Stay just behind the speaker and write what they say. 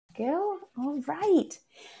Gil. All right.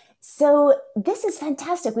 So this is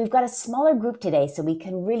fantastic. We've got a smaller group today, so we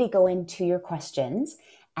can really go into your questions.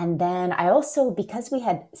 And then I also, because we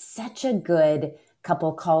had such a good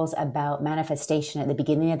couple calls about manifestation at the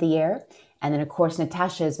beginning of the year, and then of course,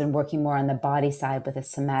 Natasha has been working more on the body side with the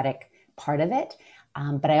somatic part of it.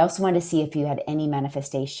 But I also wanted to see if you had any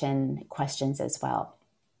manifestation questions as well.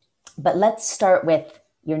 But let's start with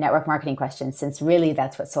your network marketing questions, since really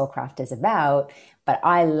that's what Soulcraft is about. But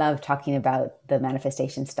I love talking about the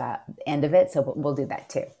manifestation end of it, so we'll do that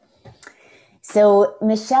too. So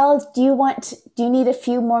Michelle, do you need a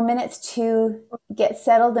few more minutes to get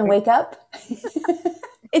settled and wake up?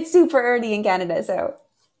 It's super early in Canada, so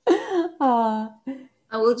I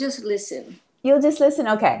will just listen. You'll just listen.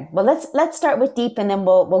 Okay. Well, let's start with Deep, and then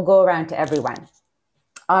we'll go around to everyone.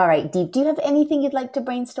 All right, Deep. Do you have anything you'd like to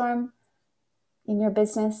brainstorm in your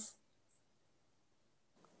business?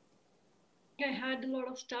 I had a lot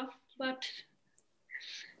of stuff, but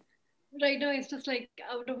right now it's just like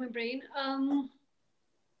out of my brain.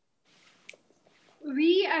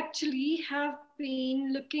 We actually have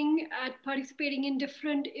been looking at participating in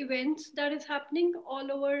different events that is happening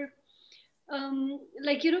all over,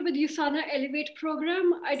 like, with USANA Elevate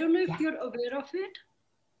program. I don't know if you're aware of it.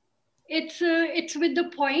 It's with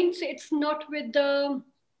the points. It's not with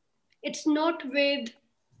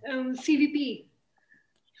CVP.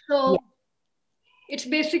 So it's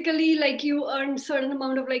basically like you earn certain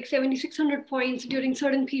amount of like 7,600 points during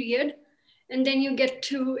certain period, and then you get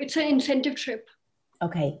it's an incentive trip.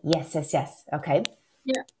 Okay. Yes. Okay.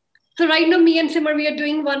 Yeah. So right now, me and Simar, we are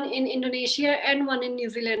doing one in Indonesia and one in New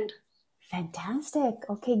Zealand. Fantastic.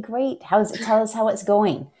 Okay, great. Tell us how it's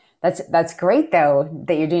going. That's great though,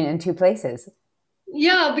 that you're doing it in two places.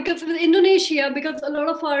 Yeah, because with Indonesia, because a lot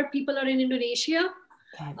of our people are in Indonesia.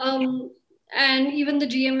 Okay. And even the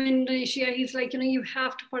GM in Indonesia, he's like, you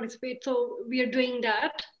have to participate. So we are doing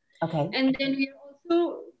that. Okay. And then we are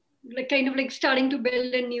also kind of starting to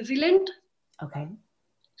build in New Zealand. Okay.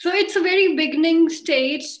 So it's a very beginning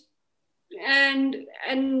stage, and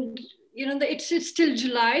it's still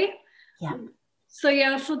July. Yeah.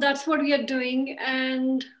 So that's what we are doing.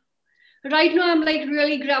 And right now I'm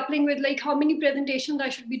really grappling with how many presentations I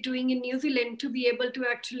should be doing in New Zealand to be able to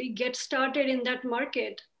actually get started in that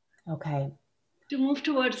market. Okay. To move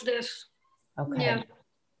towards this. Okay. Yeah.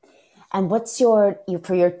 And what's for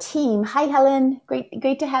your team? Hi, Helen.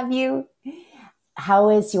 Great to have you. How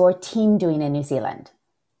is your team doing in New Zealand?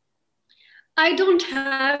 I don't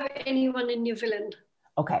have anyone in New Zealand.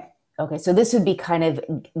 Okay. So this would be kind of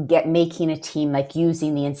making a team, like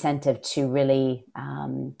using the incentive to really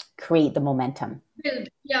create the momentum. Build.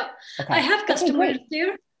 Yeah. Okay. I have customers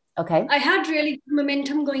there. Okay. I had really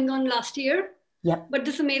momentum going on last year. Yep. But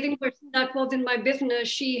this amazing person that was in my business,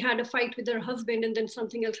 she had a fight with her husband, and then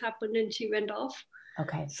something else happened and she went off.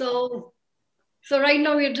 Okay. So right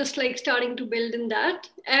now we're just starting to build in that.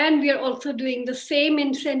 And we are also doing the same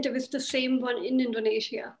incentive. It's the same one in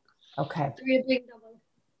Indonesia. Okay. So we're doing double.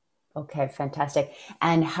 Okay, fantastic.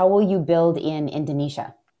 And how will you build in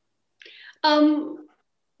Indonesia?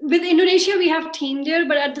 With Indonesia, we have team there,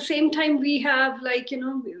 but at the same time, we have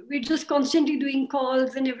we're just constantly doing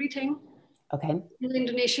calls and everything. Okay. In the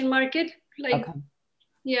Indonesian market. Okay.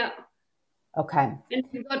 Yeah. Okay. And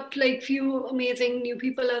we've got few amazing new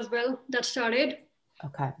people as well that started.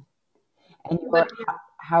 Okay. And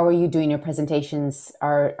how are you doing your presentations?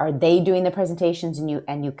 Are they doing the presentations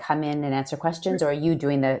and you come in and answer questions, or are you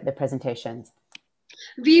doing the presentations?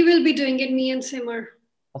 We will be doing it, me and Simmer.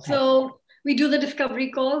 Okay. So we do the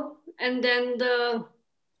discovery call, and then the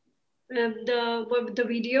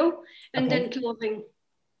video, and then closing.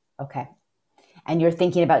 Okay. And you're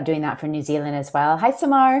thinking about doing that for New Zealand as well. Hi,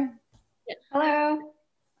 Samar. Yeah. Hello.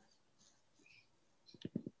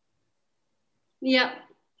 Yeah,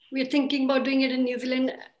 we're thinking about doing it in New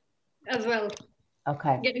Zealand as well.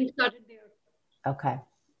 Okay. Getting started there. Okay.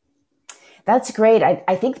 That's great.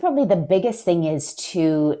 I think probably the biggest thing is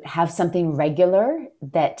to have something regular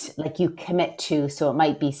that you commit to. So it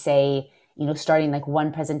might be, say, starting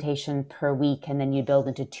one presentation per week, and then you build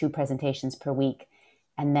into 2 presentations per week.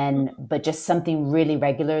 And then, but just something really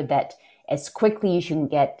regular that as quickly as you can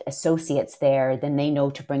get associates there, then they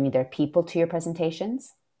know to bring their people to your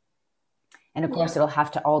presentations. And of course, it'll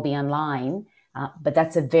have to all be online, but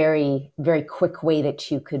that's a very, very quick way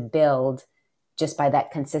that you could build just by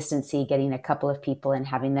that consistency, getting a couple of people and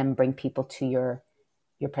having them bring people to your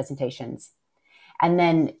presentations. And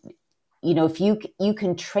then, if you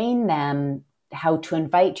can train them how to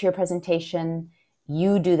invite to your presentation,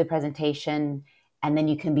 you do the presentation, And then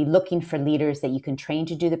you can be looking for leaders that you can train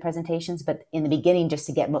to do the presentations. But in the beginning, just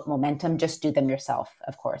to get momentum, just do them yourself,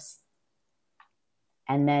 of course.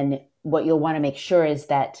 And then what you'll want to make sure is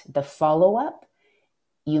that the follow-up,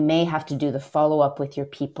 you may have to do the follow-up with your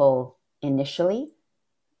people initially,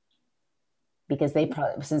 because they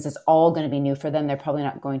probably, since it's all going to be new for them, they're probably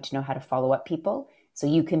not going to know how to follow up people. So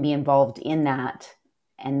you can be involved in that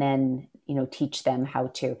and then, teach them how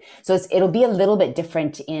to. So it'll be a little bit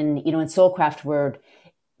different in Soulcraft where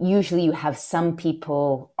usually you have some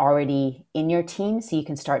people already in your team, so you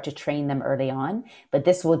can start to train them early on. But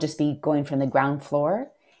this will just be going from the ground floor.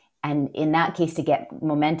 And in that case, to get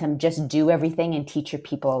momentum, just do everything and teach your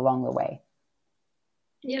people along the way.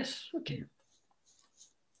 Yes. Okay.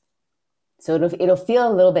 So it'll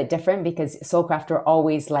feel a little bit different because Soulcraft are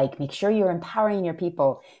always like, make sure you're empowering your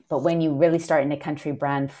people. But when you really start in a country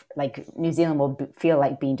brand, like New Zealand will feel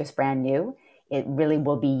like being just brand new. It really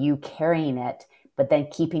will be you carrying it, but then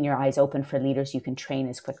keeping your eyes open for leaders you can train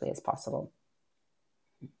as quickly as possible.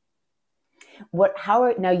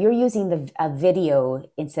 Now you're using a video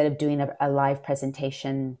instead of doing a live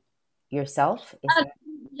presentation yourself?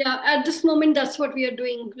 Yeah, at this moment, that's what we are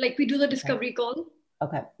doing. Like we do the discovery call.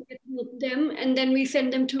 Okay. With them, and then we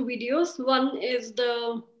send them 2 videos. One is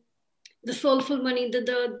the Soulful Money,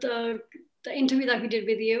 the interview that we did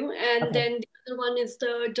with you, and then the other one is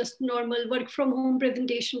the just normal work from home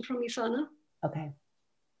presentation from Isana. Okay,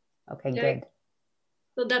 good.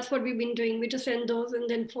 So that's what we've been doing. We just send those and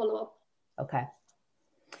then follow up. Okay.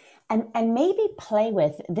 And maybe play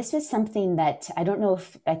with, this was something that I don't know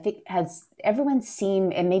if, I think, has everyone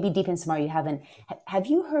seen, and maybe deep in tomorrow you haven't, have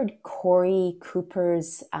you heard Corey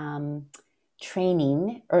Cooper's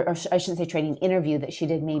training, or I shouldn't say training, interview that she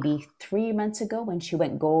did maybe 3 months ago when she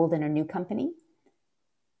went gold in her new company?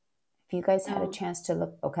 If you guys had a chance to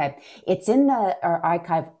look, okay. It's in our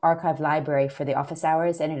archive library for the office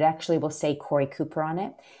hours, and it actually will say Corey Cooper on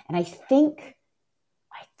it. And I think,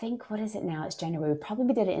 what is it now? It's January. We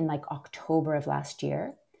probably did it in like October of last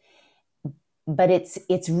year. But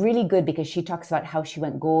it's really good because she talks about how she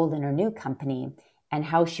went gold in her new company and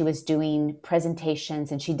how she was doing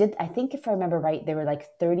presentations. And she did, I think if I remember right, they were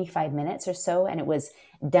like 35 minutes or so, and it was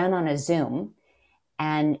done on a Zoom.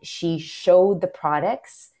 And she showed the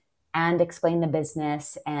products and explained the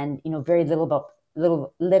business and, very little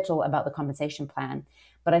about the compensation plan.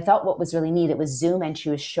 But I thought what was really neat, it was Zoom and she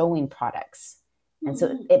was showing products. And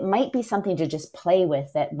so it might be something to just play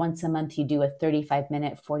with, that once a month you do a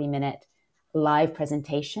 35-minute, 40-minute live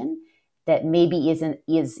presentation that maybe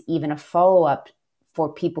is even a follow-up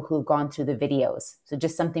for people who've gone through the videos. So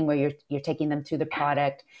just something where you're taking them through the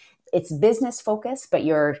product. It's business focused, but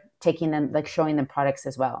you're taking them, like showing them products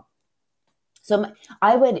as well. So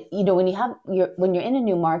I would, when you're in a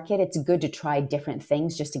new market, it's good to try different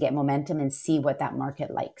things just to get momentum and see what that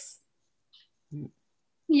market likes.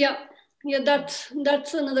 Yeah, that's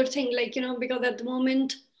another thing, because at the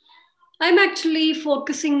moment I'm actually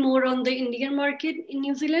focusing more on the Indian market in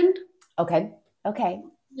New Zealand. Okay.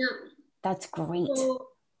 Yeah. That's great. So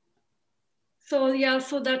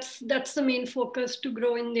that's the main focus, to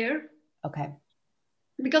grow in there. Okay.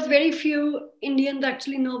 Because very few Indians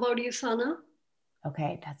actually know about Usana.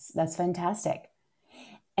 Okay, that's fantastic.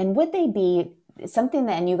 And would they be something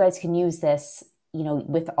that, and you guys can use this,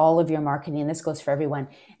 with all of your marketing, and this goes for everyone,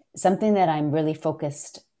 something that I'm really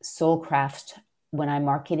focused Soulcraft when I'm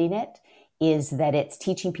marketing it is that it's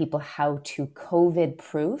teaching people how to COVID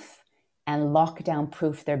proof and lockdown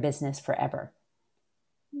proof their business forever.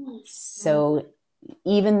 So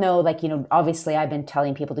even though obviously I've been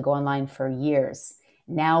telling people to go online for years,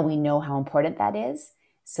 now we know how important that is.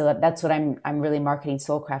 So that's what I'm really marketing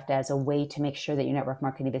Soulcraft as, a way to make sure that your network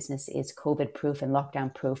marketing business is COVID proof and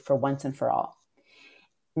lockdown proof for once and for all.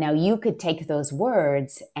 Now you could take those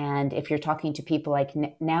words, and if you're talking to people like,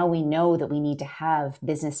 now we know that we need to have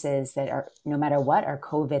businesses that are, no matter what, are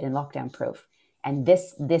COVID and lockdown proof. And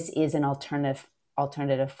this is an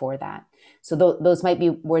alternative for that. So those might be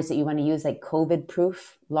words that you want to use, like COVID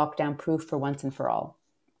proof, lockdown proof for once and for all.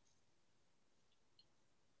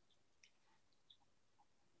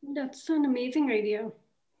 That's an amazing idea.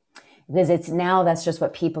 Because that's just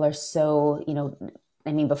what people are so,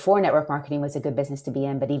 before network marketing was a good business to be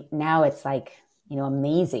in, but now it's like,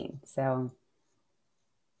 amazing. So.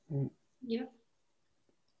 Yeah.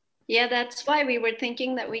 Yeah, that's why we were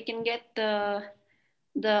thinking that we can get the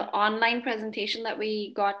online presentation that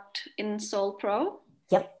we got in Soul Pro.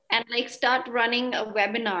 Yep. And start running a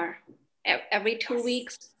webinar every 2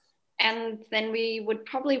 weeks. And then we would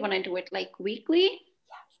probably want to do it weekly.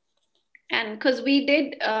 Yeah. And because we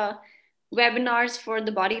did webinars for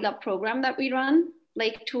the Body Love program that we run.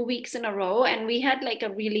 like 2 weeks in a row, and we had like a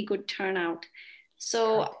really good turnout.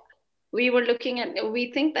 So we were looking at,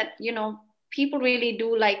 we think that, you know, people really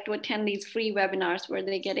do like to attend these free webinars where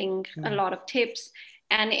they're getting a lot of tips.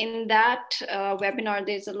 And in that webinar,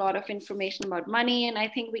 there's a lot of information about money. And I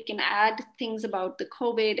think we can add things about the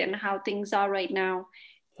COVID and how things are right now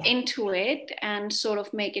into it, and sort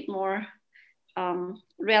of make it more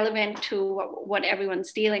relevant to what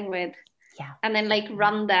everyone's dealing with. Yeah. And then like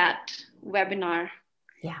run that webinar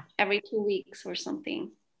every 2 weeks or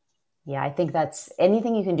something. Yeah, I think that's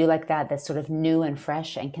anything you can do like that, that's sort of new and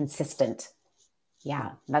fresh and consistent.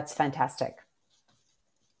 Yeah, that's fantastic.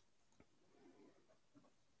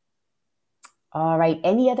 All right.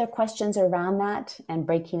 Any other questions around that and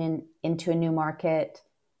breaking into a new market?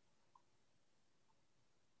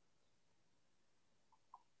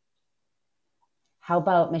 How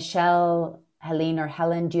about Michelle, Helene, or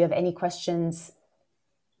Helen? Do you have any questions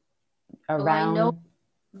around? Go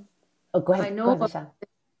ahead. Go ahead, Michelle.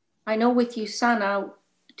 I know with USANA,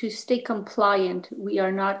 to stay compliant, we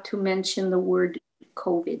are not to mention the word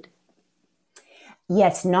COVID.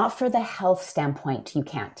 Yes, not for the health standpoint, you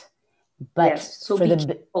can't. But so for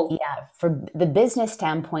the business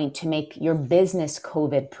standpoint, to make your business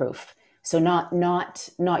COVID proof. So not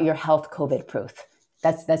your health COVID proof.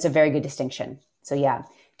 That's a very good distinction. So yeah,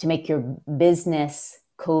 to make your business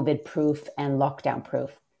COVID proof and lockdown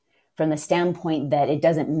proof. From the standpoint that it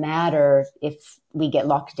doesn't matter if we get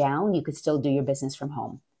locked down, you could still do your business from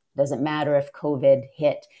home. Doesn't matter if COVID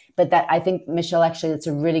hit. But that, I think, Michelle, actually, that's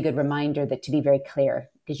a really good reminder that to be very clear,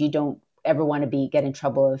 because you don't ever want to get in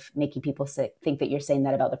trouble of making people think that you're saying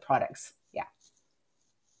that about the products. Yeah.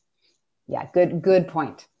 Yeah. Good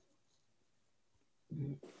point.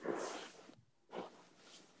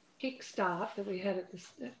 Kickstart that we had at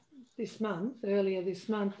earlier this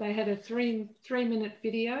month, they had a three-minute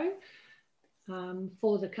video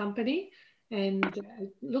for the company, and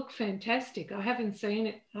it looked fantastic. I haven't seen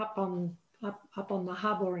it up on the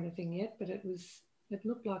hub or anything yet, but it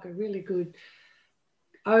looked like a really good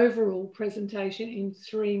overall presentation in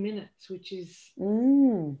 3 minutes, which is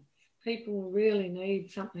people really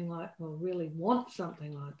need something really want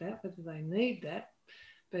something like that, whether they need that,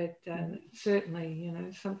 but certainly, you know,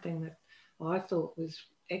 something that I thought was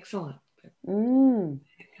excellent. But it hasn't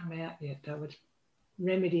come out yet. They were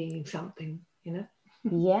remedying something, you know.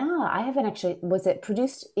 Yeah, I haven't actually. Was it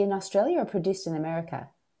produced in Australia or produced in America?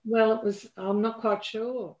 Well, it was. I'm not quite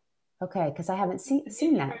sure. Okay, because I haven't seen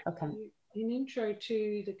that. Okay. An intro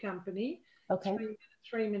to the company. Okay.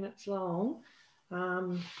 3 minutes long,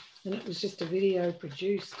 and it was just a video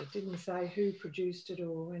produced. It didn't say who produced it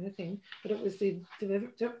or anything, but it was the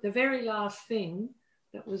very last thing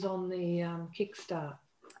that was on the Kickstart.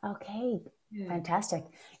 Okay. Yeah. Fantastic.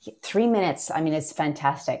 3 minutes. I mean, it's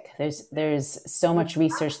fantastic. There's so much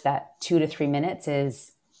research that 2 to 3 minutes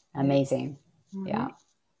is amazing. Mm-hmm. Yeah.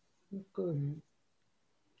 Good.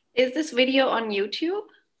 Is this video on YouTube?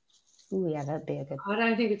 Oh, yeah, that'd be a good. I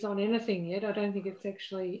don't think it's on anything yet. I don't think it's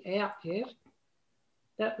actually out yet.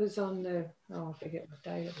 That was on the, I forget what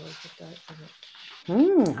day it was. What date was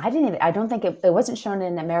it? I don't think it wasn't shown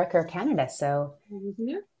in America or Canada. So,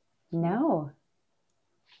 wasn't it? No.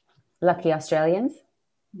 Lucky Australians.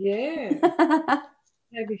 Yeah.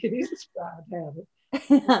 Maybe it is proud to have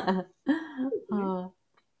it.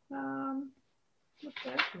 What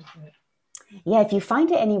date was that? Yeah, if you find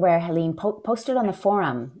it anywhere, Helene, post it on the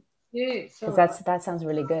forum. Yeah, because that sounds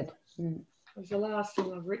really good. It was the last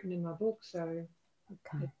thing I've written in my book, so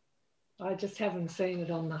I just haven't seen it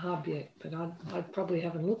on the hub yet. But I probably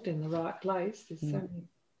haven't looked in the right place. There's so many.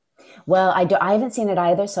 Well, I haven't seen it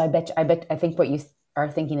either, so I think what you are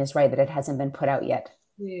thinking is right, that it hasn't been put out yet.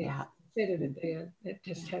 Yeah. Edited there. It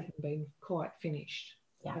just hasn't been quite finished.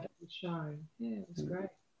 Yeah, but it was shown. Yeah, it was great.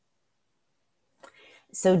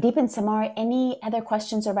 So Deepan, Samar, any other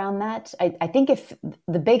questions around that? I think if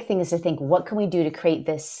the big thing is to think, what can we do to create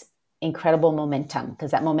this incredible momentum?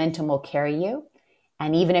 Because that momentum will carry you.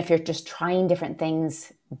 And even if you're just trying different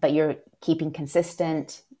things, but you're keeping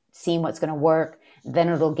consistent, seeing what's going to work, then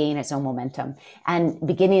it'll gain its own momentum. And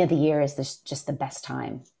beginning of the year is just the best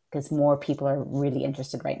time because more people are really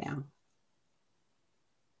interested right now.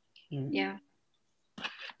 Yeah.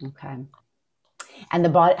 Okay.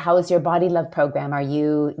 And how is your Body Love program? Are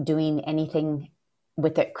you doing anything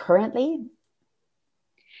with it currently?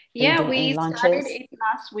 Yeah, we started it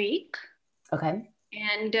last week. Okay.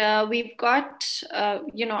 And we've got,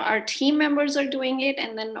 our team members are doing it.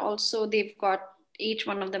 And then also each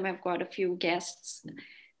one of them have got a few guests. Okay.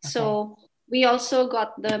 So we also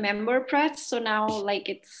got the member press. So now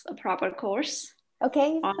it's a proper course.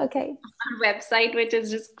 Okay. on Okay. our website, which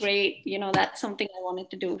is just great. That's something I wanted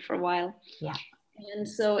to do for a while. Yeah. And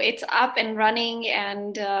so it's up and running,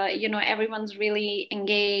 and everyone's really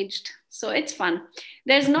engaged. So it's fun.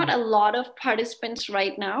 There's not a lot of participants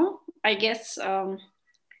right now. I guess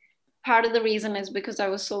part of the reason is because I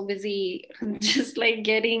was so busy just like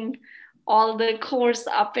getting all the course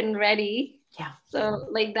up and ready. Yeah. So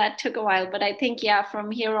like that took a while. But I think, yeah,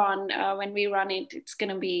 from here on, when we run it, it's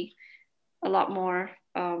going to be a lot more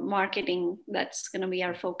marketing. That's going to be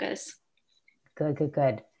our focus. Good, good,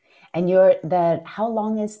 good. And how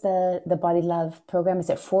long is the Body Love program? Is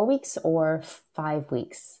it 4 weeks or 5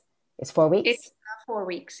 weeks? It's 4 weeks? It's 4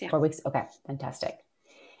 weeks, yeah. 4 weeks, okay, fantastic.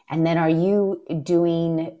 And then are you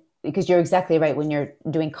doing, because you're exactly right, when you're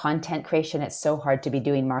doing content creation, it's so hard to be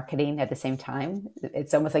doing marketing at the same time.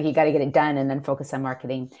 It's almost like you got to get it done and then focus on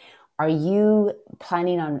marketing. Are you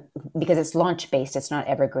planning on, because it's launch based, it's not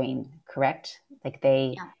evergreen, correct?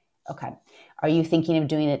 Yeah. Okay. Are you thinking of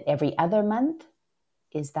doing it every other month?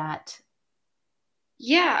 Is that?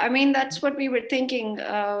 Yeah, I mean, that's what we were thinking.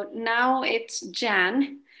 Now it's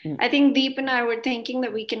Jan. I think Deep and I were thinking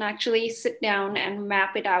that we can actually sit down and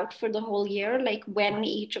map it out for the whole year, like when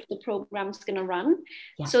each of the programs is going to run,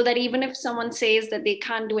 so that even if someone says that they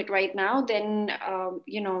can't do it right now, then,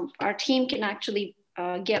 our team can actually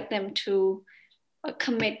get them to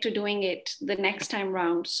commit to doing it the next time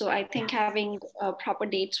round. So I think having proper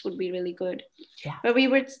dates would be really good. Yeah. But we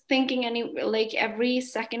were thinking every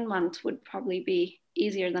second month would probably be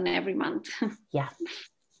easier than every month. Yeah.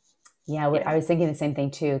 Yeah, I was thinking the same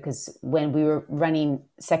thing too, because when we were running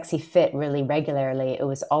Sexy Fit really regularly, it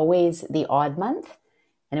was always the odd month,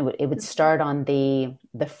 and it would start on the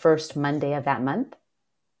first Monday of that month.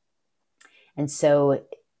 And so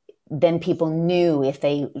then people knew if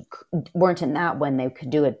they weren't in that one, they could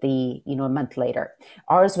do it a month later.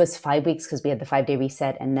 Ours was 5 weeks because we had the 5-day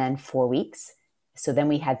reset, and then 4 weeks. So then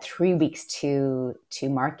we had 3 weeks to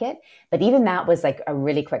market, but even that was like a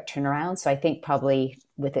really quick turnaround. So I think probably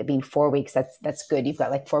with it being 4 weeks, that's good. You've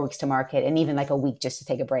got like 4 weeks to market, and even like a week just to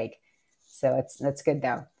take a break. So that's good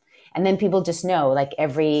though. And then people just know, like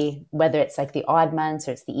whether it's like the odd months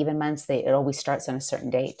or it's the even months, it always starts on a certain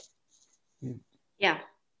date. Yeah.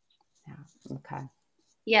 Okay.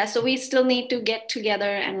 Yeah. So we still need to get together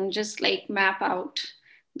and just like map out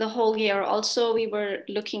the whole year. Also, we were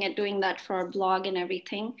looking at doing that for our blog and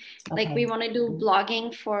everything. Okay. Like we want to do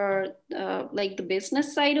blogging for like the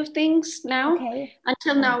business side of things now. Okay.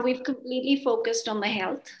 Until now, we've completely focused on the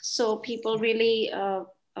health. So people really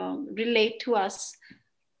relate to us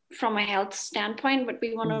from a health standpoint, but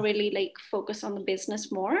we want to really like focus on the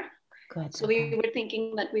business more. Good. So we were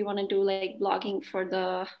thinking that we want to do like blogging for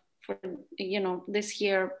this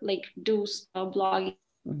year, like do blogging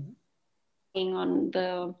on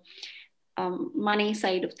the money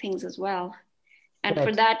side of things as well. And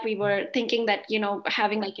for that, we were thinking that,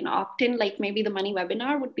 having like an opt-in, like maybe the money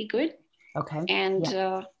webinar would be good. Okay. And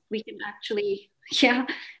we can actually,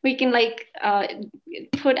 we can like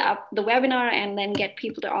put up the webinar and then get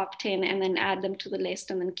people to opt in and then add them to the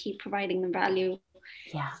list and then keep providing them value.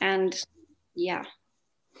 Yeah. And yeah.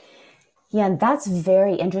 Yeah, and that's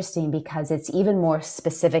very interesting because it's even more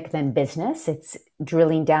specific than business. It's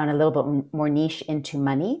drilling down a little bit more niche into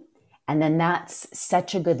money. And then that's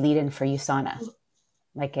such a good lead-in for USANA,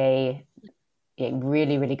 like a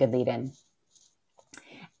really, really good lead-in.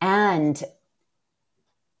 And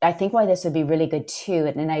I think why this would be really good too,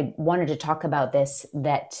 and I wanted to talk about this,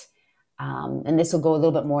 that, and this will go a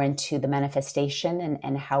little bit more into the manifestation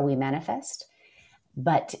and how we manifest.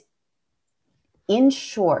 But in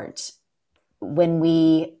short, when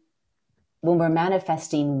we're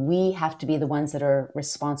manifesting, we have to be the ones that are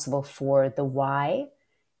responsible for the why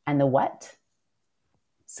and the what.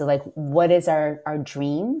 So like, what is our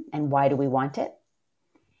dream and why do we want it?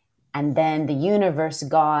 And then the universe,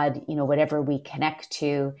 God, whatever we connect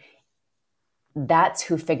to, that's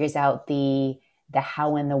who figures out the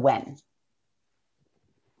how and the when.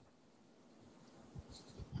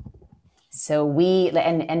 So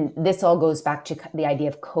and this all goes back to the idea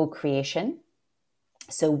of co-creation.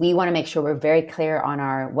 So we want to make sure we're very clear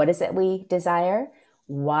on what is it we desire?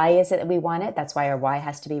 Why is it that we want it? That's why our why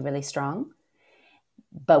has to be really strong.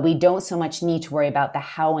 But we don't so much need to worry about the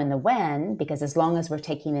how and the when, because as long as we're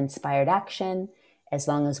taking inspired action, as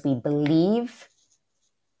long as we believe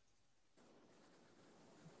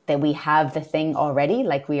that we have the thing already,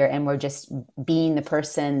 like we're just being the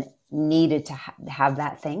person needed to have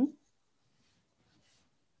that thing.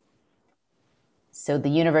 So the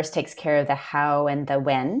universe takes care of the how and the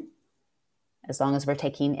when, as long as we're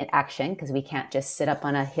taking action, because we can't just sit up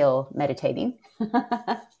on a hill meditating.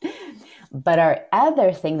 But our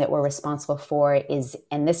other thing that we're responsible for is,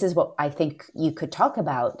 and this is what I think you could talk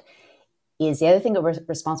about, is the other thing that we're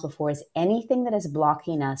responsible for is anything that is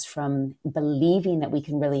blocking us from believing that we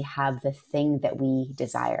can really have the thing that we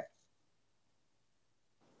desire.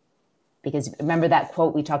 Because remember that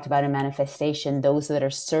quote we talked about in manifestation, those that are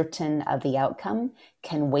certain of the outcome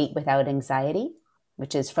can wait without anxiety,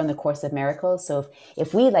 which is from the Course of Miracles. So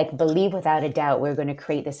if we like believe without a doubt, we're going to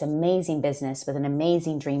create this amazing business with an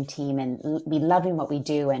amazing dream team and be loving what we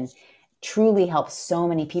do and truly help so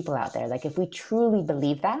many people out there. Like if we truly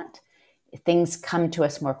believe that, things come to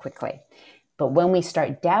us more quickly. But when we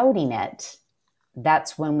start doubting it,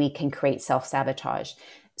 that's when we can create self-sabotage.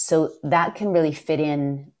 So that can really fit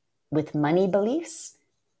in with money beliefs,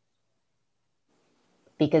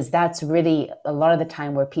 because that's really a lot of the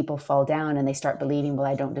time where people fall down and they start believing, well,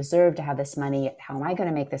 I don't deserve to have this money. How am I going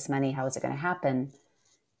to make this money? How is it going to happen?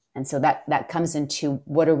 And so that comes into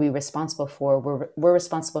what are we responsible for? We're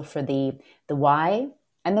responsible for the why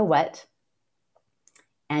and the what.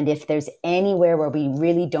 And if there's anywhere where we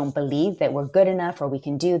really don't believe that we're good enough or we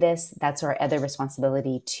can do this, that's our other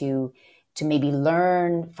responsibility to maybe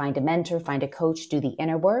learn, find a mentor, find a coach, do the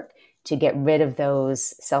inner work to get rid of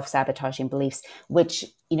those self-sabotaging beliefs, which,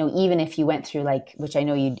 you know, even if you went through like, which I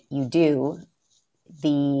know you do,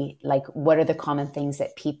 the like, what are the common things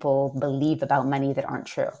that people believe about money that aren't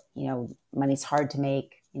true? You know, money's hard to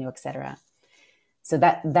make, you know, et cetera. So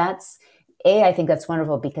that's, I think that's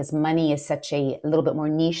wonderful because money is such a little bit more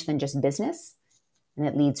niche than just business. And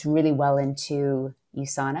it leads really well into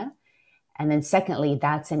USANA. And then secondly,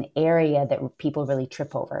 that's an area that people really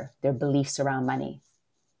trip over, their beliefs around money.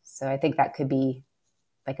 So I think that could be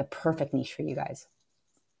like a perfect niche for you guys.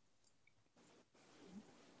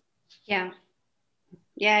 Yeah.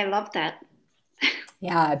 Yeah, I love that.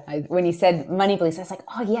 Yeah. When you said money beliefs, I was like,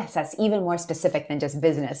 oh yes, that's even more specific than just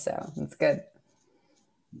business. So it's good.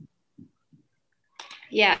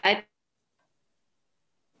 Yeah,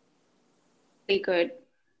 really good.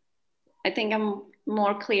 I think I'm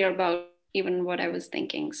more clear about even what I was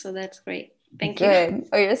thinking. So that's great. Thank you. Good.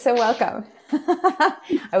 Oh, you're so welcome. I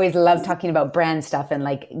always love talking about brand stuff and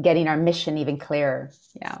like getting our mission even clearer.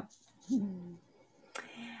 Yeah.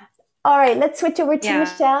 All right, let's switch over to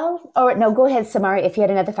Michelle. Or no, go ahead, Samari. If you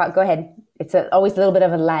had another thought, go ahead. It's always a little bit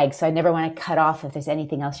of a lag, so I never want to cut off if there's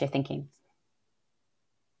anything else you're thinking.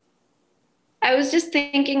 I was just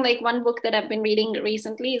thinking like one book that I've been reading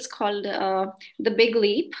recently is called The Big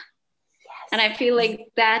Leap. Yes. And I feel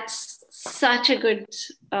like that's such a good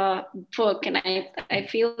book. And I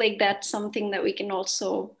feel like that's something that we can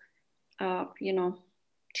also,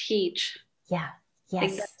 teach. Yeah. Yes.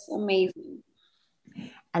 Like that's amazing.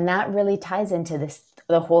 And that really ties into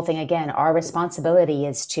the whole thing again. Our responsibility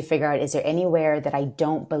is to figure out, is there anywhere that I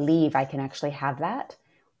don't believe I can actually have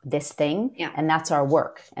this thing? Yeah. And that's our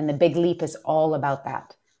work. And the Big Leap is all about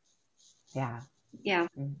that. Yeah. Yeah.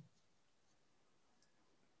 Mm-hmm.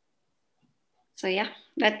 So yeah,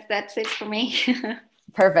 that's it for me.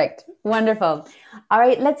 Perfect. Wonderful. All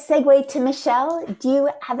right, let's segue to Michelle. Do you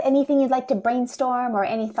have anything you'd like to brainstorm or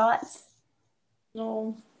any thoughts?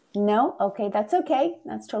 No. No? Okay, that's okay.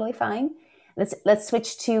 That's totally fine. Let's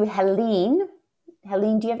switch to Helene.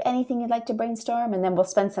 Helene, do you have anything you'd like to brainstorm? And then we'll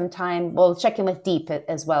spend some time, we'll check in with Deep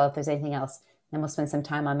as well if there's anything else. Then we'll spend some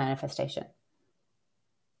time on manifestation.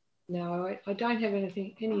 No, I don't have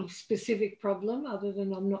any specific problem other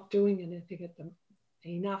than I'm not doing anything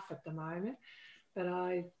enough at the moment. But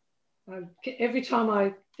I every time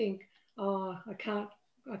I think, oh, I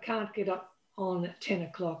can't get up on at 10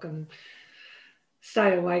 o'clock and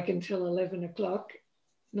stay awake until 11 o'clock.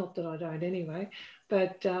 Not that I don't anyway,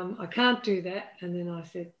 but I can't do that. And then I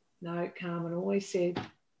said, no, Carmen always said,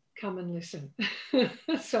 come and listen.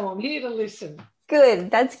 So I'm here to listen.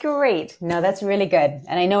 Good. That's great. No, that's really good.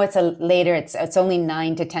 And I know it's later. It's only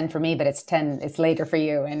 9 to 10 for me, but it's 10. It's later for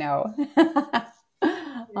you. I know.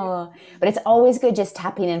 Oh, but it's always good just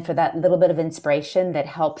tapping in for that little bit of inspiration that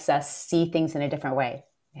helps us see things in a different way.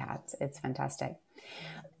 Yeah, it's fantastic.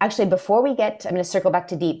 Actually, before we I'm going to circle back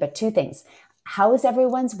to Deep, but 2 things. How is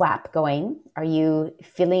everyone's WAP going? Are you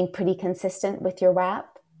feeling pretty consistent with your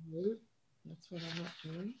WAP? That's what I'm not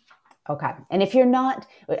doing. Okay. And if you're not,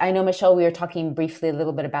 I know, Michelle, we were talking briefly a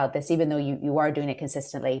little bit about this, even though you are doing it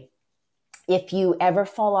consistently. If you ever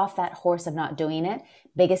fall off that horse of not doing it,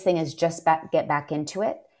 biggest thing is just get back into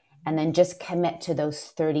it and then just commit to those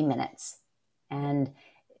 30 minutes. And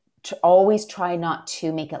always try not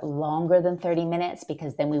to make it longer than 30 minutes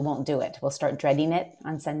because then we won't do it. We'll start dreading it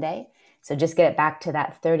on Sunday. So just get it back to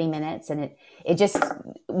that 30 minutes. And it just,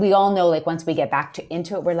 we all know, like once we get back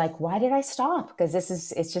into it, we're like, why did I stop? Because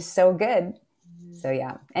it's just so good. So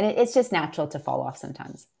yeah, and it's just natural to fall off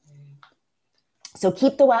sometimes. So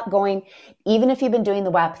keep the WAP going. Even if you've been doing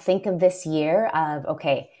the WAP, think of this year of,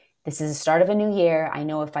 okay, this is the start of a new year. I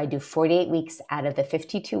know if I do 48 weeks out of the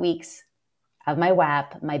 52 weeks of my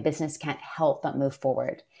WAP, my business can't help but move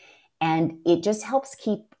forward. And it just helps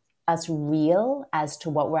keep us real as to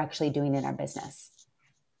what we're actually doing in our business.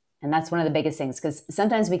 And that's one of the biggest things, because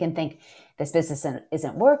sometimes we can think this business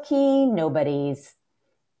isn't working, nobody's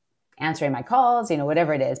answering my calls,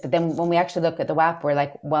 whatever it is. But then when we actually look at the WAP, we're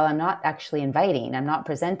like, well, I'm not actually inviting, I'm not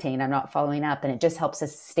presenting, I'm not following up. And it just helps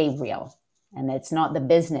us stay real. And it's not the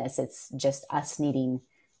business, it's just us needing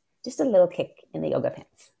just a little kick in the yoga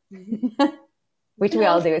pants, which we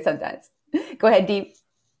all do sometimes. Go ahead, Deep.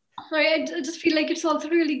 Sorry, I just feel like it's also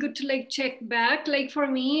really good to check back. Like for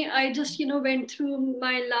me, I just, went through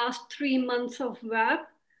my last 3 months of WAP.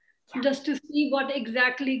 Yeah. Just to see what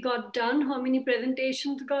exactly got done, how many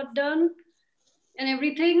presentations got done and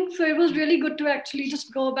everything. So it was really good to actually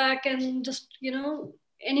just go back and just,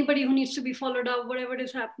 anybody who needs to be followed up, whatever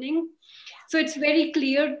is happening. So it's very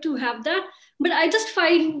clear to have that. But I just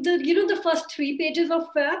find the first 3 pages of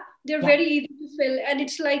WAP, they're very easy to fill. And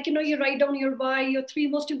it's like, you write down your why, your 3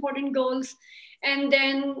 most important goals, and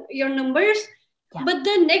then your numbers. Yeah. But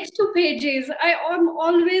the next 2 pages, I am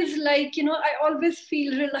always I always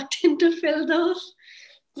feel reluctant to fill those,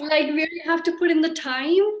 where you have to put in the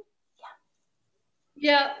time.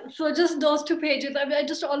 Yeah. So just those 2 pages, I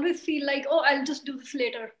just always feel like, oh, I'll just do this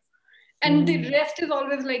later. And the rest is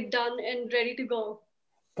always done and ready to go.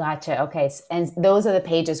 Gotcha. Okay. And those are the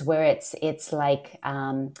pages where it's like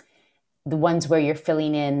the ones where you're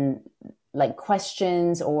filling in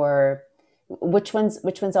questions, or which ones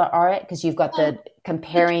are it? Because you've got the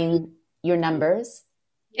comparing your numbers.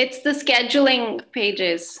 It's the scheduling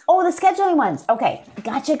pages. Oh, the scheduling ones. Okay.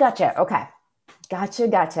 Gotcha. Okay.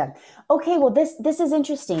 Gotcha. Okay. Well, this is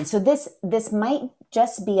interesting. So this might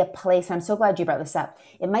just be a place. I'm so glad you brought this up.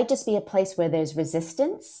 It might just be a place where there's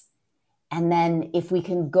resistance. And then if we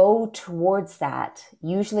can go towards that,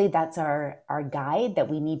 usually that's our guide that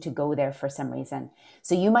we need to go there for some reason.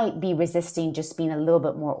 So you might be resisting just being a little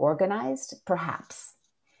bit more organized, perhaps.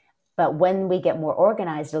 But when we get more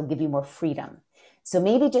organized, it'll give you more freedom. So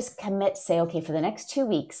maybe just commit, say, okay, for the next 2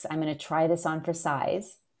 weeks, I'm going to try this on for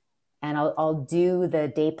size, and I'll do the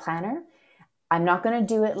day planner. I'm not going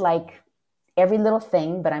to do it like every little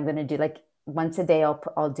thing, but I'm going to do once a day,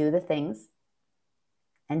 I'll do the things.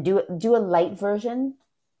 And do a light version,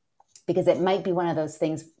 because it might be one of those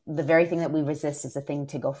things, the very thing that we resist is the thing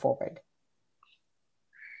to go forward.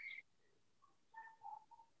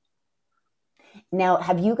 Now,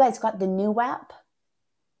 have you guys got the new WAP?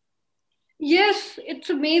 Yes, it's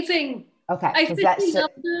amazing. Okay. I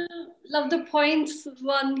love the points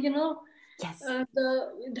one, Yes.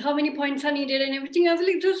 How many points are needed and everything. I was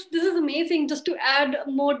like, this is amazing, just to add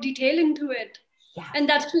more detail into it. Yeah. And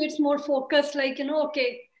that creates more focus,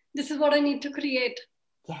 okay, this is what I need to create.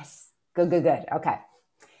 Yes. Good. Okay.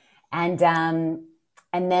 And then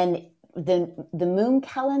the moon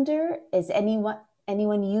calendar, is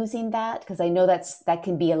anyone using that? Because I know that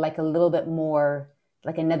can be a little bit more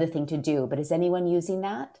like another thing to do, but is anyone using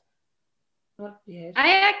that? Not yet.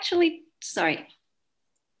 Sorry.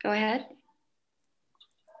 Go ahead.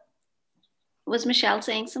 Was Michelle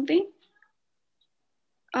saying something?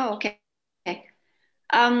 Oh, okay.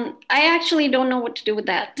 I actually don't know what to do with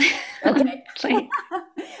that. Okay.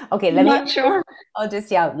 Okay. Not sure.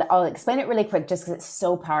 I'll explain it really quick, just because it's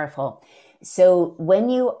so powerful. So when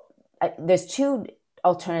there's 2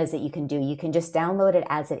 alternatives that you can do. You can just download it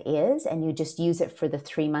as it is, and you just use it for the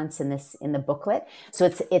 3 months in the booklet.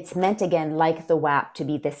 So it's meant, again, like the WAP, to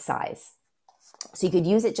be this size. So you could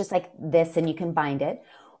use it just like this, and you can bind it.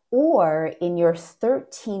 Or in your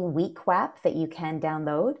 13-week WAP that you can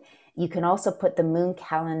download, you can also put the moon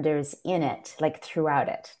calendars in it, throughout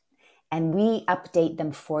it. And we update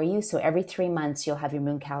them for you. So every 3 months, you'll have your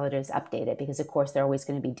moon calendars updated, because, of course, they're always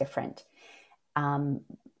going to be different.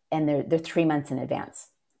 And they're 3 months in advance.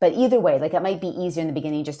 But either way, it might be easier in the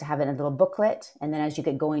beginning just to have it in a little booklet. And then as you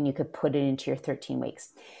get going, you could put it into your 13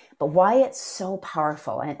 weeks. But why it's so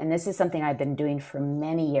powerful, and this is something I've been doing for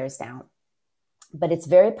many years now, but it's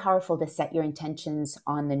very powerful to set your intentions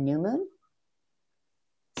on the new moon.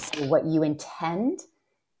 So what you intend,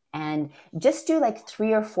 and just do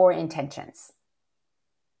 3 or 4 intentions.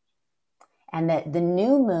 And the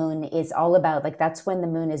new moon is all about, that's when the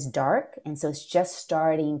moon is dark. And so it's just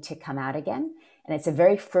starting to come out again. And it's a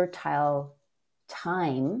very fertile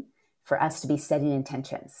time for us to be setting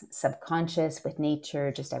intentions, subconscious, with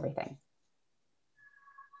nature, just everything.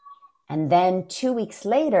 And then 2 weeks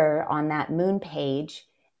later on that moon page,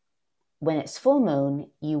 when it's full moon,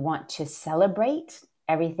 you want to celebrate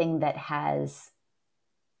everything that has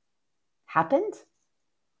happened.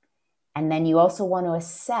 And then you also want to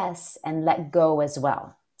assess and let go as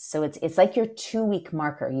well. So it's like your 2-week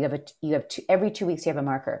marker. Every 2 weeks you have a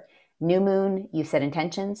marker. New moon, you set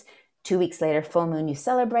intentions. 2 weeks later, full moon, you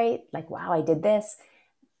celebrate. Like, wow, I did this.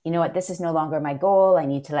 You know what? This is no longer my goal. I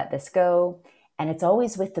need to let this go. And it's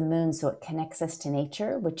always with the moon, so it connects us to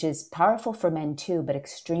nature, which is powerful for men too, but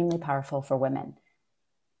extremely powerful for women.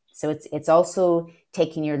 So it's also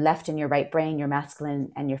taking your left and your right brain, your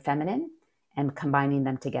masculine and your feminine, and combining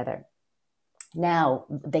them together. Now,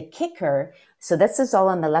 the kicker, so this is all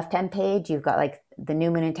on the left-hand page. You've got like the new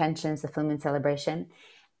moon intentions, the full moon celebration.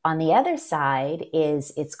 On the other side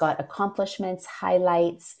it's got accomplishments,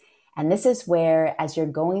 highlights. And this is where, as you're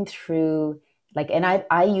going through, like, and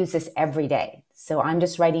I use this every day. So I'm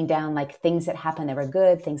just writing down like things that happened that were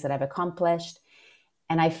good, things that I've accomplished.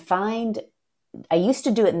 And I find, I used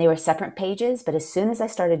to do it and they were separate pages, but as soon as I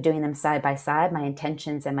started doing them side by side, my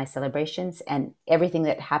intentions and my celebrations and everything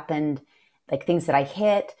that happened, like things that I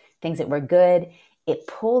hit, things that were good, it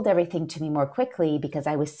pulled everything to me more quickly because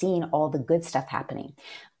I was seeing all the good stuff happening.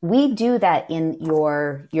 We do that in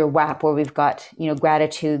your WAP where we've got,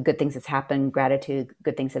 gratitude, good things that's happened, gratitude,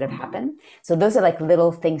 good things that have happened. So those are like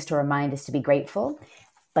little things to remind us to be grateful.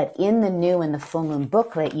 But in the new and the full moon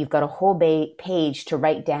booklet, you've got a whole page to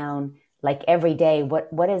write down like every day,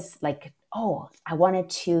 what is like, oh, I wanted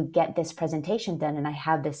to get this presentation done and I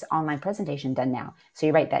have this online presentation done now. So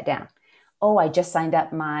you write that down. Oh, I just signed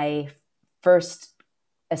up my first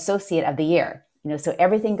associate of the year. So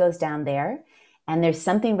everything goes down there. And there's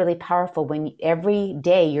something really powerful when every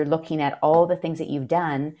day you're looking at all the things that you've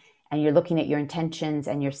done and you're looking at your intentions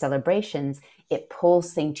and your celebrations, it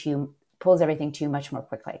pulls everything to you much more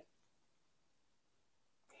quickly.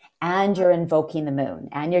 And you're invoking the moon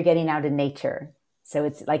and you're getting out in nature. So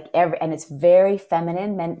it's like and it's very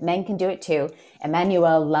feminine. Men can do it too.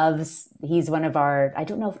 Emmanuel he's one of our, I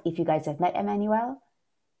don't know if you guys have met Emmanuel.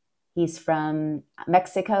 He's from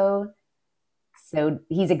Mexico. So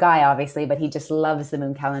he's a guy, obviously, but he just loves the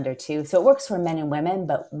moon calendar too. So it works for men and women,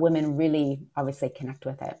 but women really obviously connect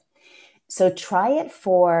with it. So try it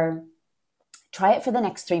for the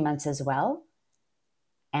next 3 months as well.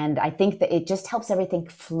 And I think that it just helps everything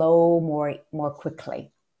flow more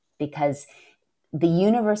quickly, because the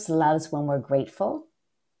universe loves when we're grateful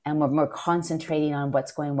and when we're concentrating on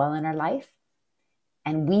what's going well in our life.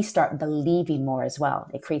 And we start believing more as well.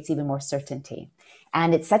 It creates even more certainty.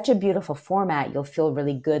 And it's such a beautiful format. You'll feel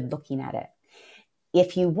really good looking at it.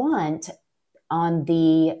 If you want, on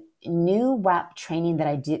the new WAP training that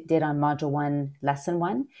I did on Module 1, Lesson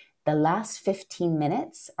 1, the last 15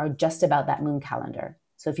 minutes are just about that moon calendar.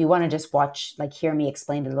 So if you want to just watch, like hear me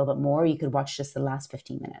explain it a little bit more, you could watch just the last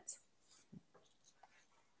 15 minutes.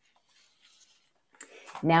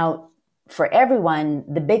 Now, for everyone,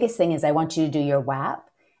 the biggest thing is I want you to do your WAP,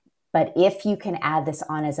 but if you can add this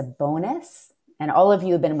on as a bonus, and all of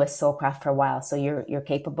you have been with Soulcraft for a while, so you're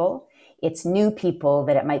capable. It's new people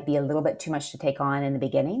that it might be a little bit too much to take on in the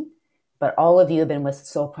beginning, but all of you have been with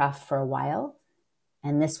Soulcraft for a while,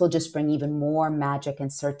 and this will just bring even more magic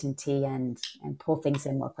and certainty and pull things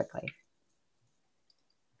in more quickly.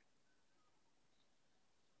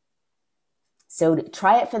 So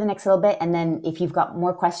try it for the next little bit. And then if you've got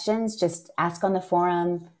more questions, just ask on the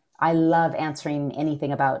forum. I love answering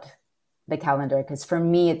anything about the calendar because for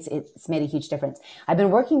me, it's made a huge difference. I've been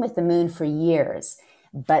working with the moon for years,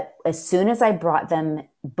 but as soon as I brought them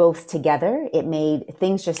both together, it made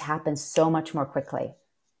things just happen so much more quickly.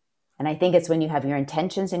 And I think it's when you have your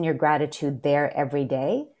intentions and your gratitude there every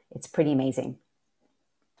day, it's pretty amazing.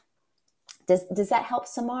 Does that help,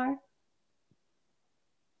 Samar?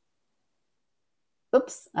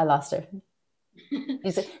 Oops, I lost her.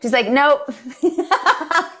 She's like, nope.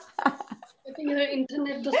 I think the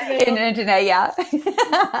internet just went off. Internet, yeah.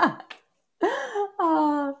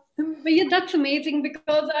 But yeah, that's amazing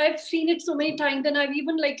because I've seen it so many times, and I've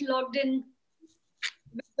even like logged in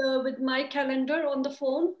with my calendar on the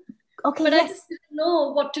phone. Okay, but yes. I just didn't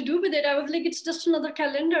know what to do with it. I was like, it's just another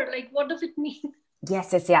calendar. Like, what does it mean?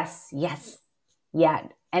 Yes. Yeah,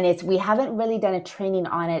 and we haven't really done a training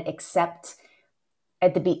on it except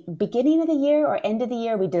at the beginning of the year or end of the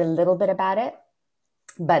year, we did a little bit about it,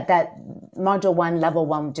 but that module 1, level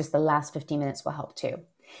 1, just the last 15 minutes will help too.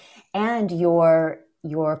 And your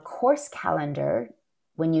course calendar,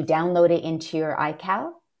 when you download it into your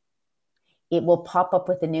iCal, it will pop up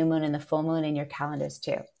with the new moon and the full moon in your calendars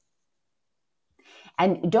too.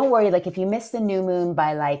 And don't worry, like if you miss the new moon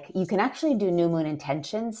by you can actually do new moon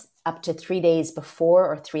intentions up to 3 days before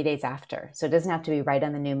or 3 days after. So it doesn't have to be right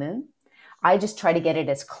on the new moon. I just try to get it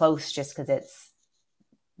as close just because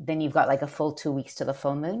then you've got like a full 2 weeks to the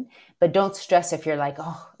full moon. But don't stress if you're like,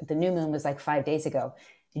 oh, the new moon was like 5 days ago.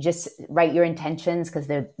 You just write your intentions because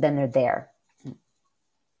then they're there.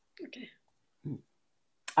 Okay.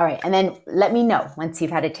 All right. And then let me know once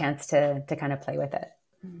you've had a chance to kind of play with it.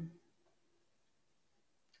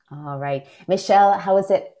 All right. Michelle, how is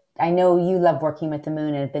it? I know you love working with the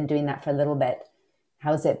moon and have been doing that for a little bit.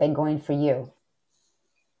 How's it been going for you?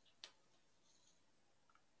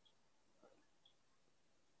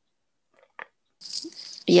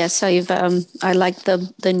 Yes, I like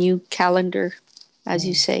the new calendar, as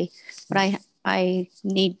you say, but I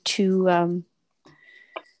need to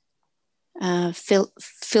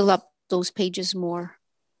fill up those pages more.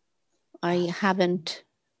 I haven't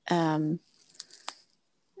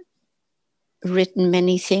written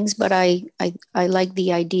many things, but I like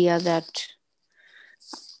the idea that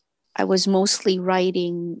I was mostly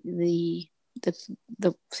writing the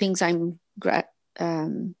things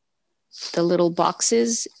the little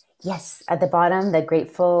boxes. Yes, at the bottom, the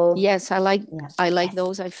grateful. Yes, I like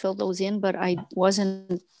those. I filled those in, but I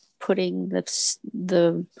wasn't putting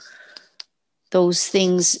those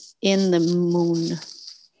things in the moon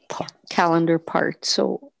calendar part.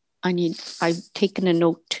 So I've taken a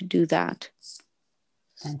note to do that.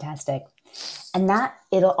 Fantastic. And that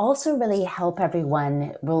it'll also really help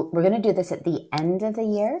everyone. We're going to do this at the end of the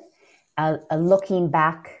year, looking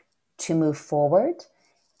back to move forward.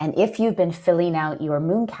 And if you've been filling out your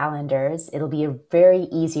moon calendars, it'll be a very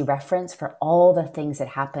easy reference for all the things that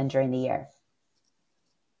happened during the year.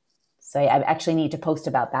 So I actually need to post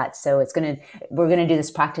about that. So we're going to do this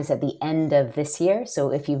practice at the end of this year.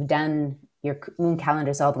 So if you've done your moon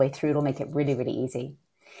calendars all the way through, it'll make it really, really easy.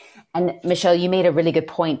 And Michelle, you made a really good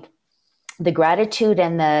point. The gratitude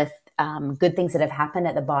and the good things that have happened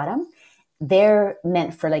at the bottom, they're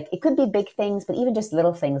meant for like, it could be big things, but even just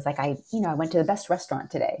little things. Like I went to the best restaurant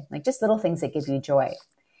today, like just little things that give you joy.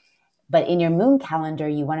 But in your moon calendar,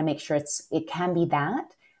 you want to make sure it can be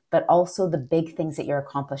that, but also the big things that you're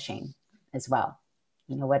accomplishing as well.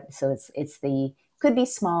 You know what? So could be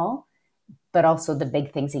small, but also the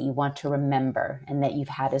big things that you want to remember and that you've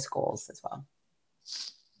had as goals as well.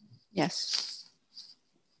 Yes.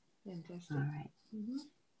 Fantastic. All right. Mm-hmm.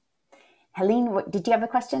 Helene, did you have a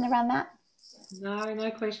question around that?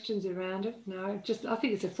 No questions around it. No, I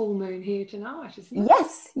think it's a full moon here tonight, isn't it?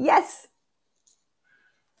 Yes.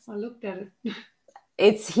 I looked at it.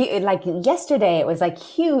 It's like yesterday, it was like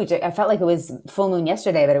huge. I felt like it was full moon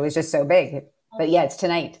yesterday, but it was just so big. But yeah, it's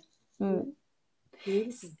tonight.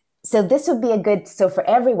 Beautiful. So this would be so for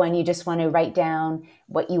everyone, you just want to write down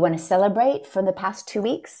what you want to celebrate from the past 2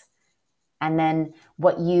 weeks, and then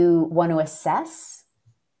what you want to assess,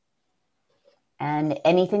 and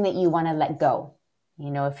anything that you want to let go. You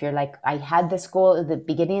know, if you're like, I had this goal at the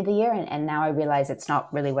beginning of the year and now I realize it's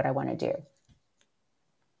not really what I want to do.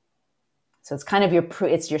 So it's kind of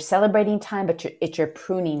it's your celebrating time, but it's your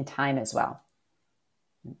pruning time as well.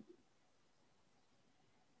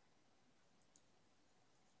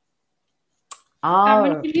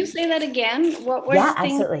 Carmen, can you say that again? What were the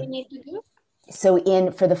things we need to do? So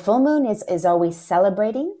for the full moon is always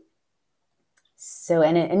celebrating. So,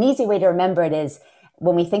 and an easy way to remember it is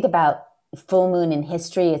when we think about full moon in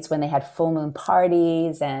history, it's when they had full moon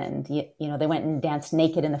parties and, they went and danced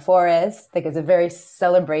naked in the forest. Like it's a very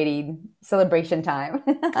celebration time,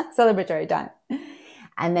 celebratory time.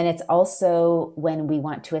 And then it's also when we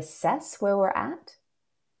want to assess where we're at.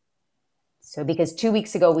 So because 2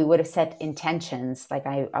 weeks ago, we would have set intentions, like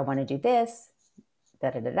I want to do this,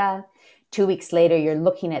 2 weeks later, you're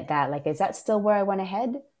looking at that, like, is that still where I want to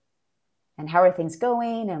head? And how are things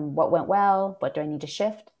going? And what went well? What do I need to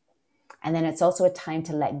shift? And then it's also a time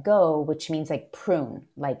to let go, which means like prune.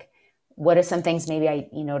 Like, what are some things maybe at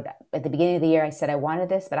the beginning of the year, I said I wanted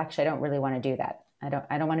this, but actually I don't really want to do that. I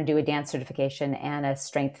don't want to do a dance certification and a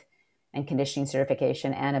strength and conditioning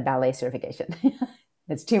certification and a ballet certification.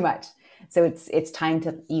 It's too much. So it's time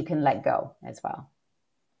you can let go as well.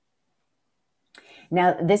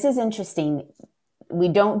 Now, this is interesting. We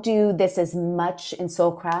don't do this as much in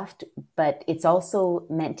Soulcraft, but it's also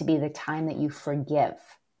meant to be the time that you forgive.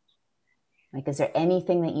 Like, is there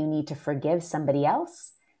anything that you need to forgive somebody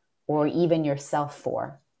else or even yourself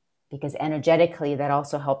for? Because energetically, that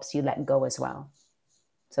also helps you let go as well.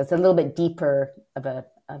 So it's a little bit deeper of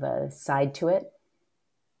a side to it.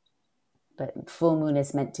 But full moon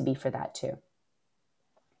is meant to be for that too.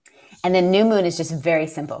 And then new moon is just very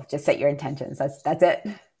simple. Just set your intentions. That's it.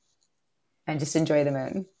 And just enjoy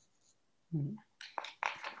the moon.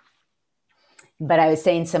 But I was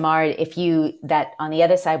saying, Samar, if you, that on the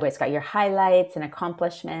other side where it's got your highlights and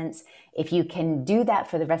accomplishments, if you can do that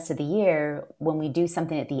for the rest of the year, when we do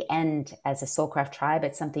something at the end as a Soulcraft tribe,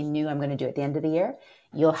 it's something new I'm going to do at the end of the year,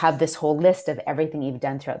 you'll have this whole list of everything you've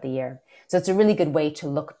done throughout the year. So it's a really good way to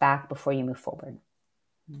look back before you move forward.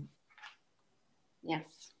 Yes.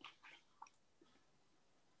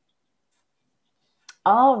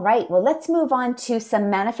 All right, well, let's move on to some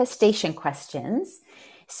manifestation questions.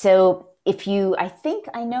 So if you,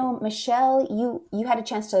 I know, Michelle, you had a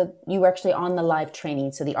chance to, you were actually on the live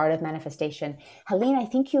training, so the art of manifestation. Helene, I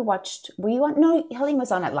think you watched, were you on? No, Helene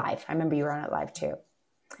was on it live. I remember you were on it live too.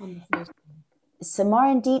 On the first one. Samar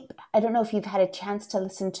and Deep, I don't know if you've had a chance to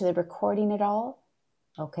listen to the recording at all.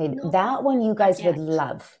 Okay, No. that one you guys would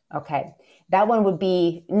love. Okay, that one would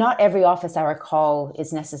be, not every office hour call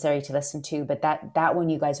is necessary to listen to, but that one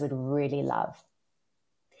you guys would really love.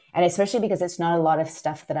 And especially because it's not a lot of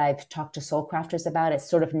stuff that I've talked to soul crafters about. It's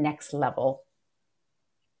sort of next level.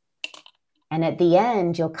 And at the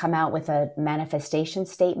end, you'll come out with a manifestation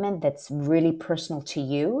statement that's really personal to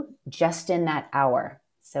you just in that hour.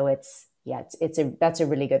 So that's a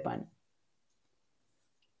really good one.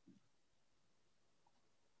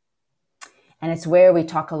 And it's where we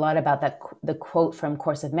talk a lot about the quote from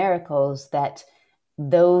Course of Miracles, that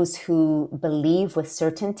those who believe with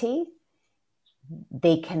certainty,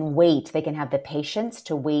 they can wait, they can have the patience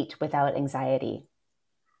to wait without anxiety.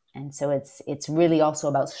 And so it's really also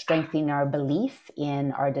about strengthening our belief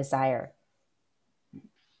in our desire.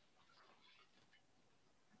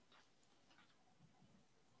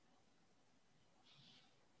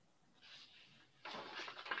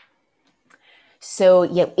 So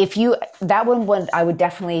yeah, that one I would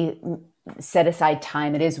definitely set aside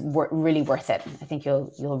time. It is really worth it. I think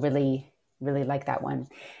you'll really, really like that one.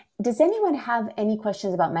 Does anyone have any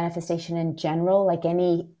questions about manifestation in general? Like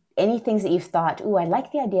any things that you've thought, ooh, I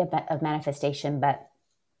like the idea of manifestation, but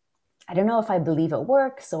I don't know if I believe it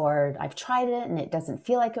works, or I've tried it and it doesn't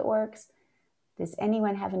feel like it works. Does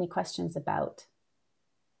anyone have any questions about?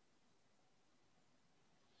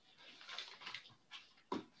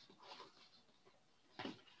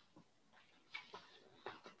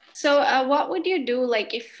 So what would you do,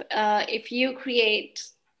 like if you create,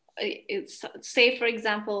 say for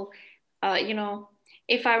example,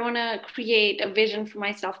 if I want to create a vision for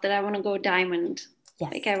myself that I want to go diamond,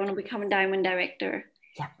 Yes. like I want to become a diamond director.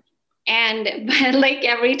 Yeah. And but like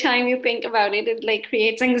every time you think about it, it like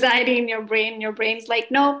creates anxiety in your brain. Your brain's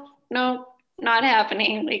like, no, not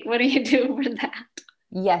happening. Like, what do you do for that?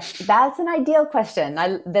 Yes, that's an ideal question.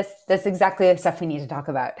 That's exactly the stuff we need to talk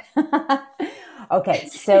about. Okay,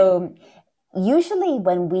 so usually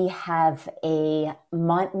when we have a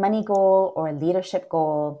money goal or a leadership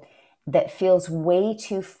goal that feels way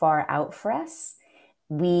too far out for us,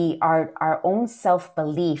 our own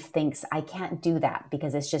self-belief thinks, I can't do that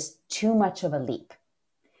because it's just too much of a leap.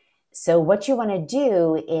 So what you want to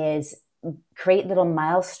do is create little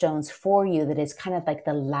milestones for you that is kind of like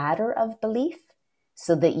the ladder of belief,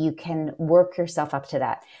 so that you can work yourself up to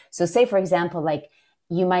that. So say, for example, like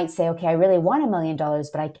you might say, okay, I really want $1 million,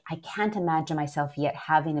 but I can't imagine myself yet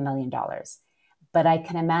having $1 million. But I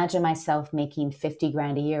can imagine myself making 50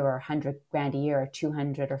 grand a year, or 100 grand a year, or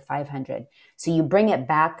 200 or 500. So you bring it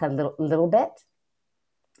back a little bit.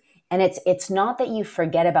 And it's not that you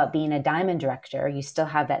forget about being a diamond director. You still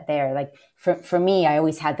have that there. Like for me, I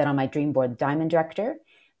always had that on my dream board, diamond director.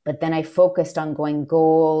 But then I focused on going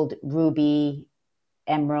gold, ruby,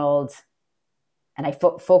 emerald, and I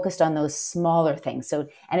focused on those smaller things. So,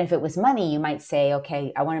 and if it was money, you might say,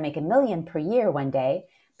 okay, I want to make $1 million per year one day,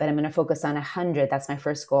 but I'm going to focus on 100. That's my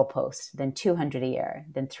first goal post. Then 200 a year,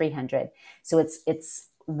 then 300. So it's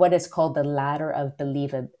what is called the ladder of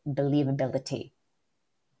believability.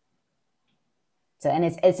 So, and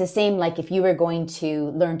it's the same, like if you were going to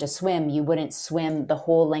learn to swim, you wouldn't swim the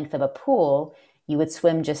whole length of a pool. You would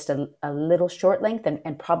swim just a little short length,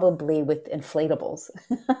 and probably with inflatables.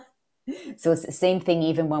 So it's the same thing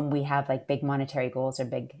even when we have like big monetary goals or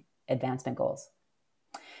big advancement goals.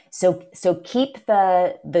 So keep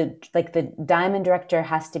the diamond director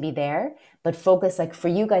has to be there, but focus, like for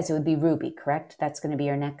you guys, it would be ruby, correct? That's going to be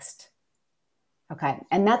your next. Okay.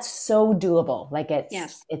 And that's so doable. Like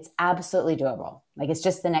it's absolutely doable. Like it's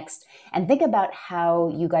just the next, and think about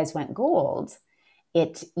how you guys went gold.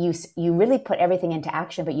 You really put everything into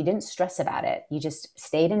action, but you didn't stress about it. You just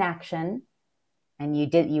stayed in action, and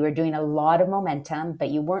you were doing a lot of momentum, but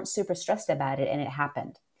you weren't super stressed about it, and it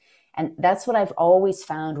happened. And that's what I've always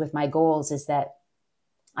found with my goals, is that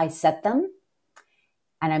I set them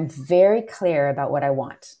and I'm very clear about what I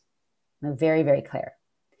want. I'm very, very clear.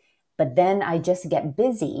 But then I just get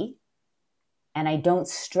busy and I don't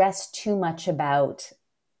stress too much about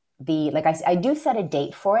I do set a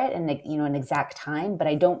date for it and, an exact time, but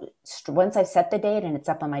I don't, once I've set the date and it's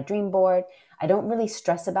up on my dream board, I don't really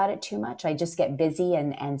stress about it too much. I just get busy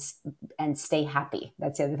and stay happy.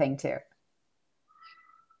 That's the other thing too.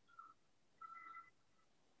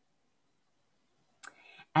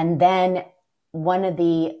 And then one of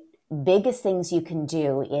the biggest things you can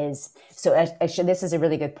do is, this is a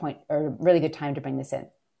really good point, or really good time to bring this in.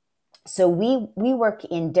 So we work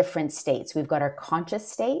in different states. We've got our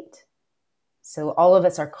conscious state. So all of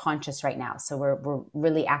us are conscious right now. So we're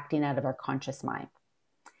really acting out of our conscious mind.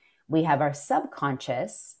 We have our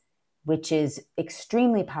subconscious, which is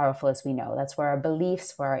extremely powerful, as we know. That's where our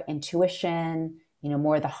beliefs, where our intuition,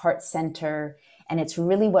 more the heart center, and it's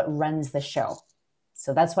really what runs the show.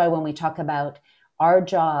 So that's why when we talk about our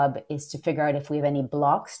job is to figure out if we have any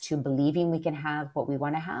blocks to believing we can have what we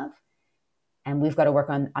want to have. And we've got to work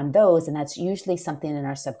on those. And that's usually something in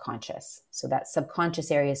our subconscious. So that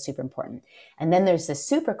subconscious area is super important. And then there's the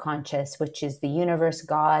superconscious, which is the universe,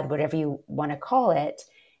 God, whatever you want to call it,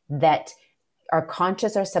 that our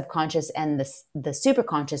conscious, our subconscious, and the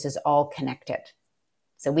superconscious is all connected.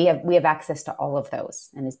 So we have access to all of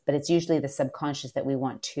those. But it's usually the subconscious that we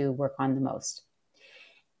want to work on the most.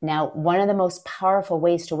 Now, one of the most powerful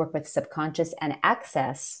ways to work with subconscious and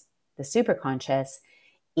access the superconscious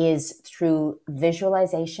is through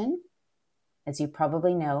visualization, as you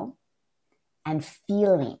probably know, and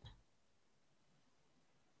feeling.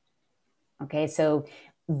 Okay, so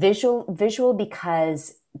visual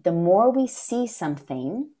because the more we see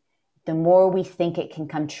something, the more we think it can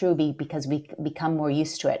come true because we become more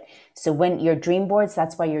used to it. So when your dream boards,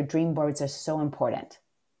 that's why your dream boards are so important.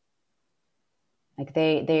 Like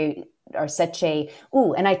they are such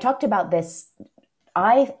and I talked about this.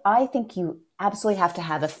 I think you absolutely have to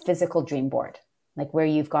have a physical dream board, like where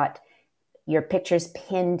you've got your pictures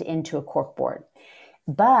pinned into a cork board.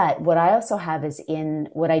 But what I also have is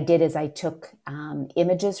what I did is I took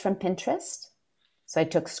images from Pinterest. So I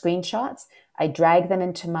took screenshots, I dragged them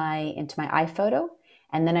into my iPhoto,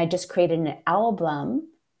 and then I just created an album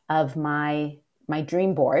of my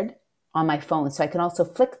dream board on my phone. So I can also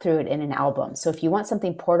flick through it in an album. So if you want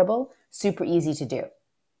something portable, super easy to do.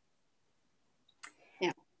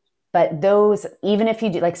 But those, even if you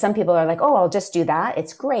do, like some people are like, oh, I'll just do that.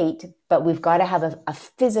 It's great, but we've got to have a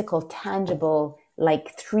physical, tangible,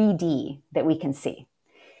 like 3D that we can see.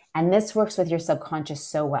 And this works with your subconscious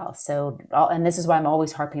so well. And this is why I'm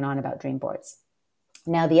always harping on about dream boards.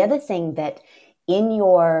 Now, the other thing that in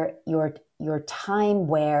your time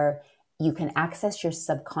where you can access your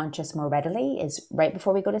subconscious more readily is right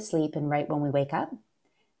before we go to sleep and right when we wake up,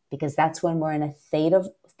 because that's when we're in a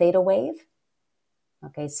theta wave.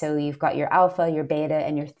 Okay, so you've got your alpha, your beta,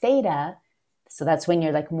 and your theta. So that's when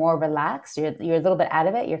you're like more relaxed. You're a little bit out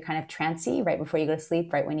of it. You're kind of trancy right before you go to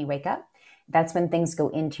sleep, right when you wake up. That's when things go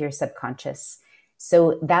into your subconscious.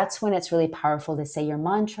 So that's when it's really powerful to say your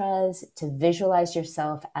mantras, to visualize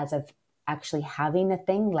yourself as of actually having a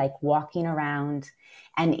thing, like walking around.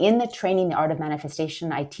 And in the training, The Art of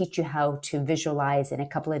Manifestation, I teach you how to visualize in a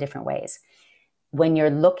couple of different ways. When you're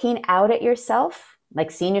looking out at yourself, like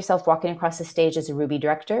seeing yourself walking across the stage as a Ruby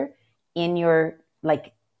director,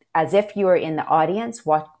 as if you were in the audience,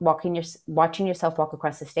 watching yourself walk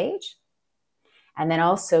across the stage. And then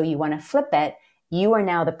also you want to flip it. You are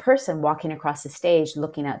now the person walking across the stage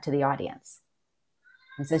looking out to the audience.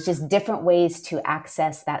 And so it's just different ways to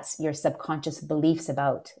access your subconscious beliefs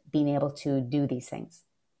about being able to do these things.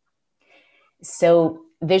 So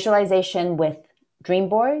visualization with dream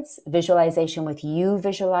boards, visualization with you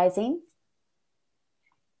visualizing,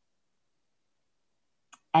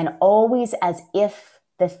 and always as if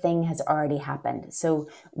the thing has already happened. So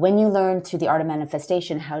when you learn through The Art of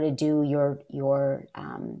Manifestation how to do your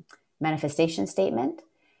manifestation statement,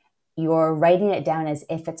 you're writing it down as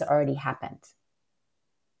if it's already happened.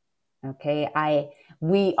 Okay,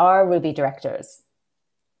 we are Ruby directors.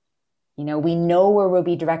 We know we're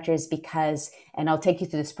Ruby directors because, and I'll take you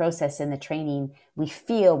through this process in the training, we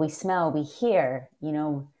feel, we smell, we hear,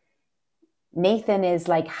 Nathan is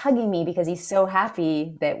like hugging me because he's so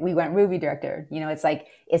happy that we went Ruby director. It's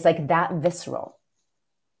like that visceral.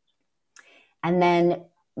 And then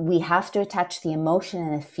we have to attach the emotion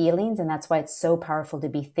and the feelings. And that's why it's so powerful to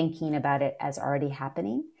be thinking about it as already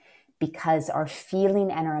happening, because our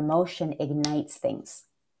feeling and our emotion ignites things.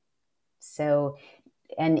 So,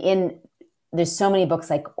 there's so many books,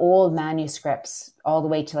 like old manuscripts, all the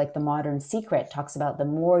way to like The Modern Secret talks about the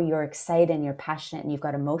more you're excited and you're passionate and you've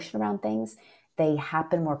got emotion around things, they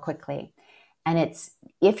happen more quickly. And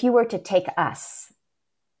if you were to take us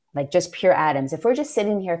like just pure atoms. If we're just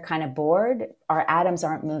sitting here kind of bored, our atoms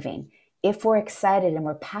aren't moving. If we're excited and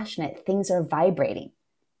we're passionate, things are vibrating.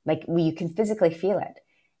 Like you can physically feel it.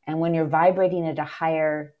 And when you're vibrating at a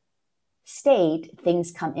higher state,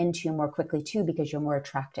 things come into you more quickly too, because you're more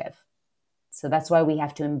attractive. So that's why we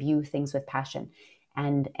have to imbue things with passion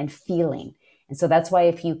and feeling. And so that's why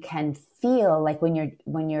if you can feel like when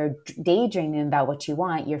you're daydreaming about what you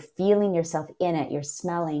want, you're feeling yourself in it, you're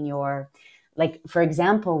smelling, like, for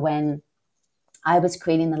example, when I was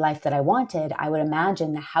creating the life that I wanted, I would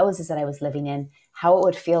imagine the houses that I was living in, how it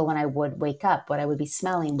would feel when I would wake up, what I would be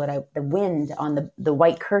smelling, the wind on the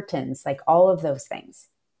white curtains, like all of those things.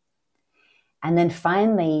 And then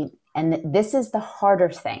finally, and this is the harder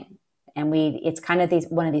thing, and it's kind of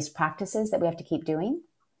one of these practices that we have to keep doing,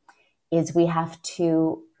 is we have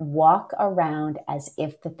to walk around as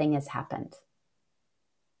if the thing has happened.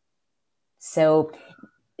 So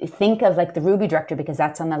think of like the Ruby director, because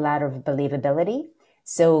that's on the ladder of believability.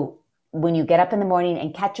 So when you get up in the morning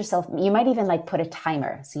and catch yourself, you might even like put a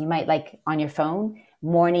timer. So you might like on your phone,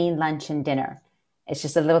 morning, lunch, and dinner. It's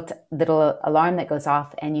just a little alarm that goes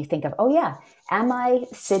off, and you think of, oh yeah, am I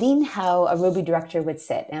sitting how a Ruby director would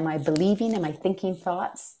sit? Am I believing? Am I thinking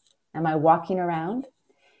thoughts? Am I walking around?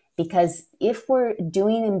 Because if we're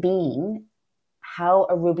doing and being how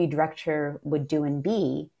a Ruby director would do and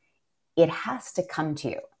be, it has to come to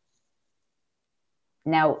you.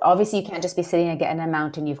 Now, obviously, you can't just be sitting again on a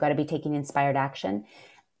mountain. You've got to be taking inspired action.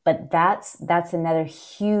 But that's another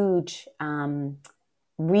huge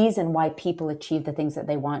reason why people achieve the things that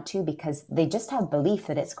they want to, because they just have belief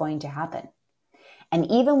that it's going to happen. And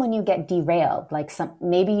even when you get derailed, like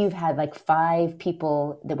maybe you've had like 5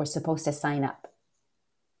 people that were supposed to sign up,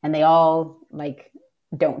 and they all like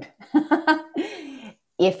don't.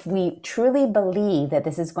 If we truly believe that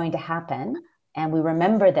this is going to happen, and we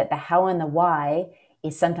remember that the how and the why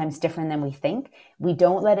is sometimes different than we think, we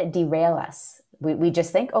don't let it derail us. We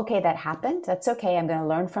just think, okay, that happened. That's okay. I'm going to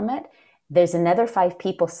learn from it. There's another 5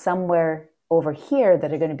 people somewhere over here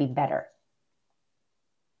that are going to be better.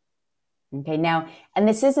 Okay, now, and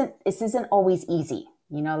this isn't always easy.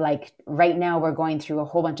 You know, like right now we're going through a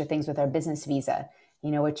whole bunch of things with our business visa,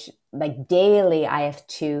 you know, which like daily I have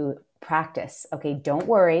to practice. Okay, don't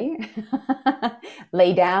worry.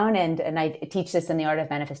 Lay down, and I teach this in the art of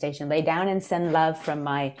manifestation. Lay down and send love from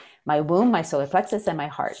my womb, my solar plexus, and my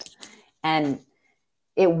heart. And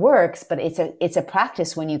it works, but it's a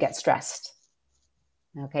practice when you get stressed.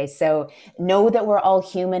 Okay, so know that we're all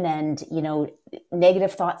human, and you know,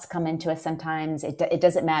 negative thoughts come into us sometimes. It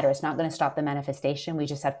doesn't matter. It's not going to stop the manifestation. We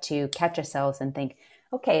just have to catch ourselves and think,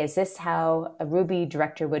 okay, is this how a Ruby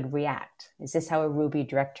director would react? Is this how a Ruby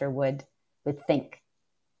director would think?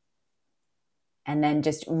 And then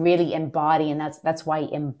just really embody, and that's why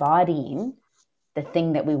embodying the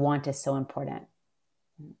thing that we want is so important.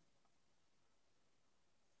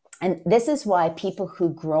 And this is why people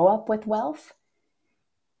who grow up with wealth,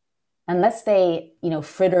 unless they, you know,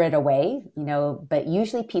 fritter it away, you know, but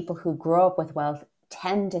usually people who grow up with wealth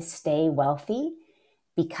tend to stay wealthy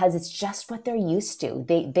because it's just what they're used to.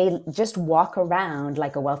 They just walk around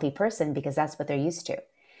like a wealthy person because that's what they're used to.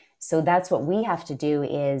 So that's what we have to do,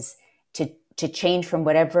 is to change from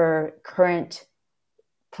whatever current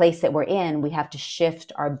place that we're in. We have to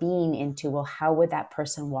shift our being into, well, how would that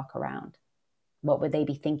person walk around? What would they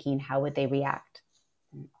be thinking? How would they react?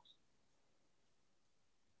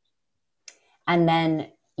 And then,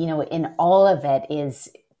 you know, in all of it is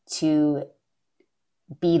to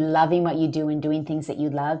be loving what you do and doing things that you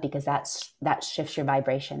love, because that shifts your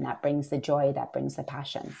vibration. That brings the joy, that brings the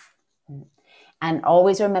passion. And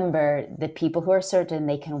always remember, the people who are certain,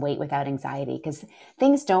 they can wait without anxiety, because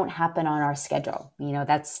things don't happen on our schedule. You know,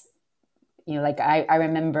 that's, you know, like I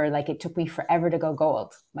remember, like it took me forever to go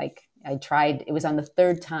gold. Like I tried, it was on the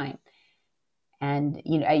 3rd time. And,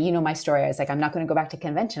 you know my story. I was like, I'm not going to go back to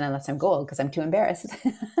convention unless I'm gold, because I'm too embarrassed.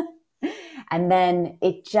 And then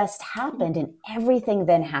it just happened, and everything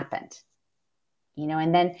then happened, you know,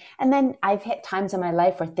 and then I've hit times in my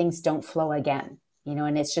life where things don't flow again, you know,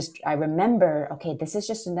 and it's just, I remember, okay, this is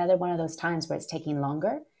just another one of those times where it's taking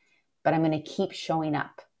longer, but I'm going to keep showing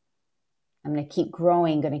up. I'm going to keep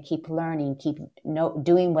growing, going to keep learning, keep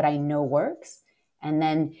doing what I know works. And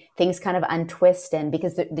then things kind of untwist, and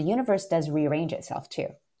because the universe does rearrange itself too.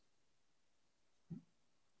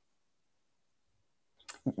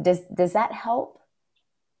 Does that help?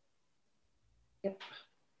 Yep.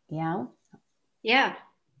 Yeah? Yeah.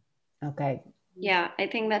 Okay. Yeah, I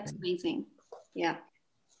think that's amazing. Yeah.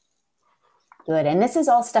 Good. And this is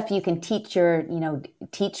all stuff you can teach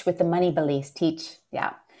teach with the money beliefs,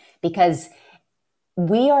 yeah. Because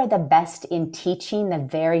we are the best in teaching the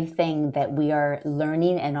very thing that we are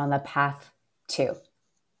learning and on the path to.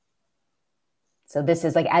 So this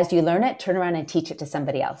is like, as you learn it, turn around and teach it to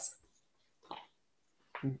somebody else.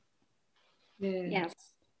 Yeah. Yes.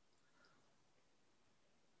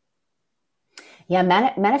 Yeah,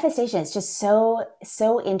 manifestation is just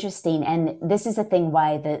so interesting. And this is the thing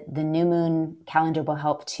why the new moon calendar will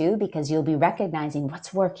help too, because you'll be recognizing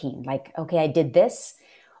what's working. Like, okay, I did this.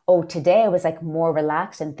 Oh, today I was like more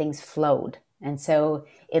relaxed and things flowed. And so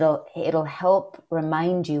it'll help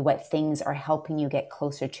remind you what things are helping you get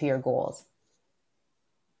closer to your goals.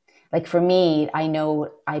 Like for me, I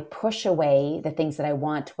know I push away the things that I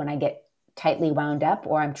want when I get tightly wound up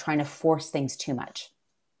or I'm trying to force things too much.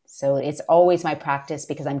 So it's always my practice,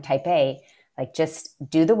 because I'm type A, like just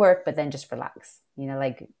do the work, but then just relax,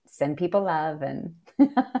 like send people love and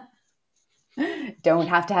don't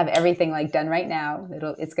have to have everything like done right now.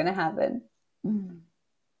 It's going to happen.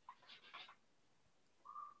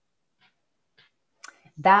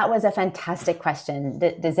 That was a fantastic question.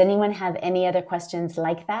 Does anyone have any other questions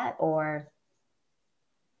like that? Or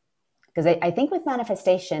because I think with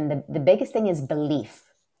manifestation, the biggest thing is belief.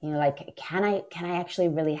 Like, can I actually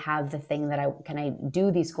really have the thing that can I do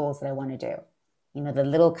these goals that I want to do? The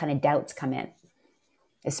little kind of doubts come in,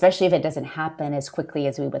 especially if it doesn't happen as quickly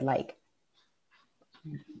as we would like.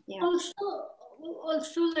 Yeah. Also,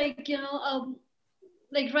 like,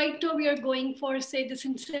 like right now we are going for, say, this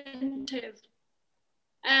incentive.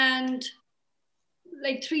 And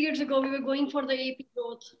like 3 years ago, we were going for the AP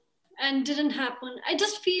growth and didn't happen. I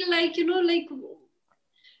just feel like,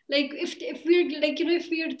 like if we're like, if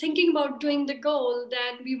we're thinking about doing the goal,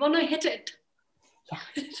 then we want to hit it. Yeah.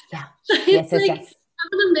 So it's yes.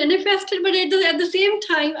 I want to manifest it, but at the same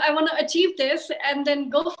time, I want to achieve this and then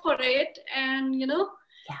go for it, and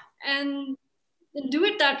and do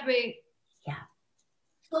it that way. Yeah.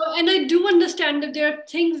 So, and I do understand that there are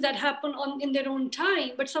things that happen in their own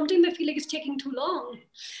time, but sometimes I feel like it's taking too long.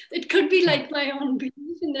 It could be like my own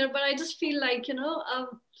belief in there, but I just feel like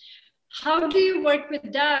how do you work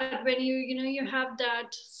with that when you have that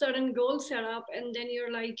certain goal set up, and then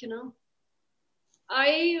you're like,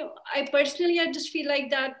 I personally, I just feel like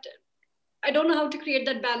that I don't know how to create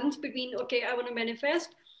that balance between, okay, I want to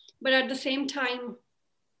manifest, but at the same time,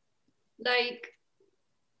 like,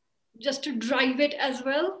 just to drive it as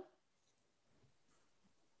well.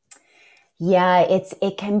 Yeah,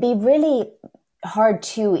 it can be really hard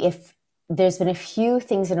too if there's been a few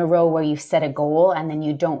things in a row where you've set a goal and then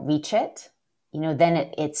you don't reach it. Then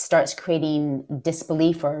it starts creating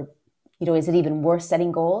disbelief, or is it even worth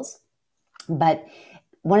setting goals? But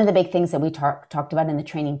one of the big things that we talked about in the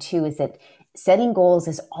training too is that setting goals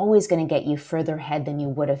is always going to get you further ahead than you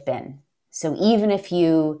would have been. So even if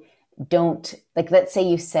you don't, like, let's say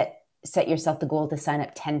you set yourself the goal to sign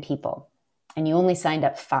up 10 people and you only signed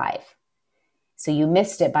up 5. So you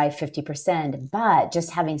missed it by 50%, but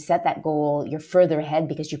just having set that goal, you're further ahead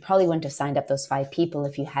because you probably wouldn't have signed up those 5 people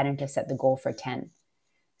if you hadn't have set the goal for 10.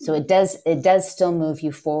 So it does still move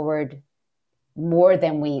you forward more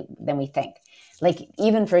than we think. Like,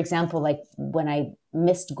 even for example, like when I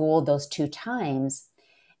missed gold those 2 times,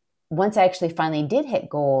 once I actually finally did hit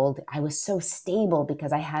gold, I was so stable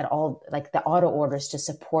because I had all like the auto orders to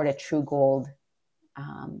support a true gold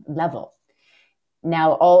level.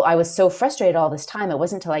 Now, I was so frustrated all this time. It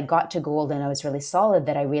wasn't until I got to gold and I was really solid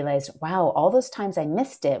that I realized, wow, all those times I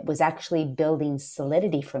missed it was actually building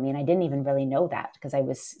solidity for me. And I didn't even really know that because I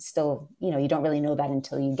was still, you don't really know that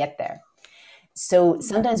until you get there. So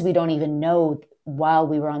sometimes we don't even know while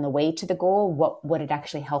we were on the way to the goal what it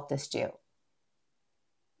actually helped us do.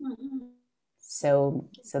 Mm-hmm. So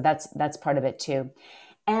that's part of it too.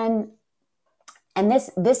 And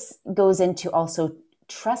this goes into also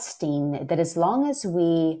trusting that as long as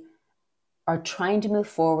we are trying to move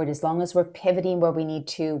forward, as long as we're pivoting where we need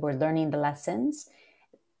to, we're learning the lessons,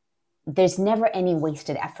 there's never any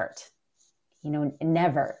wasted effort,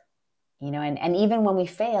 never, and even when we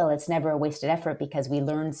fail, it's never a wasted effort because we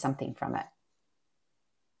learned something from it.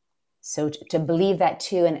 So to believe that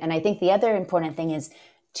too. And I think the other important thing is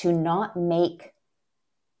to not make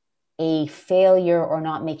a failure or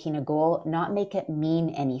not making a goal, not make it mean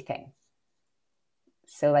anything.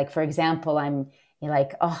 So like, for example, you're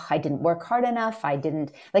like, oh, I didn't work hard enough. I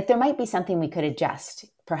didn't, like, there might be something we could adjust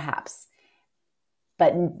perhaps,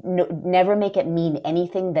 but never make it mean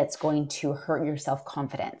anything that's going to hurt your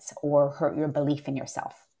self-confidence or hurt your belief in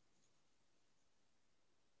yourself.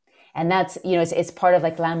 And that's, it's part of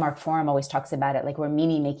like Landmark Forum always talks about it. Like, we're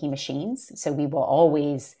meaning making machines. So we will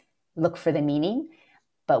always look for the meaning,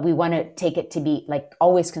 but we want to take it to be like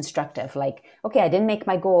always constructive. Like, okay, I didn't make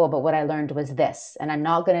my goal, but what I learned was this, and I'm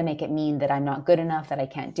not going to make it mean that I'm not good enough, that I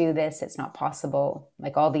can't do this, it's not possible,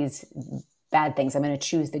 like all these bad things. I'm going to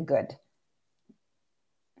choose the good.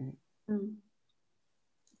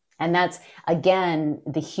 And that's, again,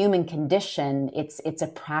 the human condition. It's a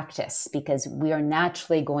practice, because we are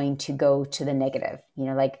naturally going to go to the negative. You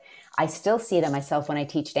know, like I still see it in myself when I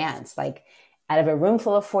teach dance. Like out of a room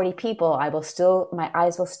full of 40 people, my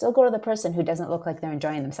eyes will still go to the person who doesn't look like they're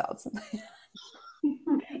enjoying themselves.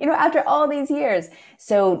 You know, after all these years.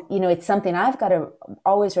 So, you know, it's something I've got to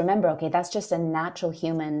always remember. Okay, that's just a natural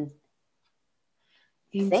human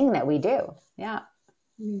thing that we do. Yeah.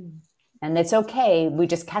 And it's okay. We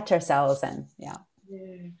just catch ourselves and yeah.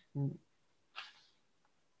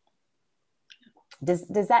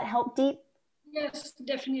 Does that help, Deep? Yes,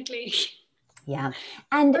 definitely. Yeah.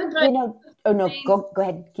 And you know, oh no, go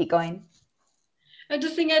ahead, keep going. I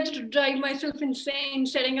just think I had to drive myself insane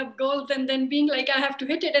setting up goals and then being like, I have to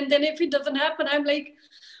hit it. And then if it doesn't happen, I'm like,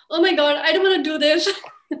 oh my God, I don't want to do this.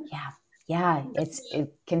 Yeah.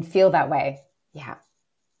 It can feel that way. Yeah.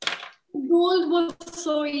 Goal was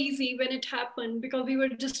so easy when it happened, because we were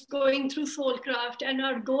just going through Soulcraft, and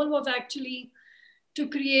our goal was actually to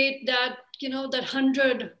create that, you know, that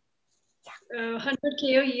 100K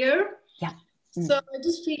a year. Yeah. So I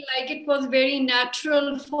just feel like it was very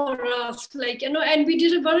natural for us, like, you know, and we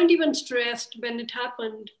weren't even stressed when it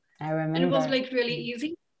happened. I remember. And it was like really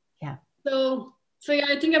easy. Yeah. So yeah,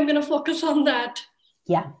 I think I'm going to focus on that.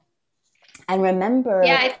 Yeah. And remember.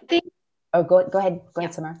 Yeah, I think. Oh, go ahead. Go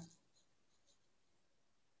ahead, Summer.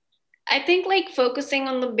 I think like focusing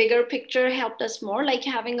on the bigger picture helped us more. Like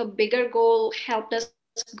having a bigger goal helped us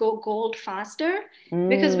go gold faster,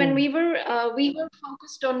 because when we were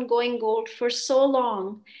focused on going gold for so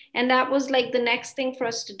long, and that was like the next thing for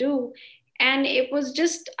us to do, and it was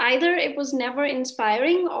just either it was never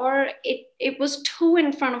inspiring, or it was too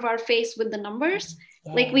in front of our face with the numbers.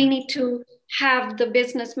 Like we need to have the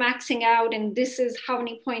business maxing out, and this is how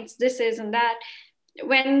many points this is and that.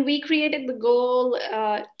 When we created the goal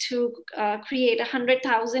to create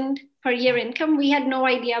 100,000 per year income, we had no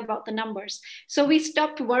idea about the numbers. So we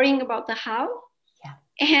stopped worrying about the how.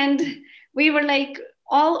 And we were like,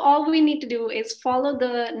 all we need to do is follow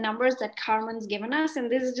the numbers that Carmen's given us, and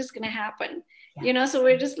this is just going to happen. You know, so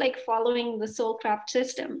we're just like following the Soulcraft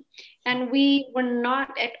system, and we were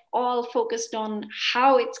not at all focused on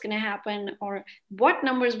how it's going to happen or what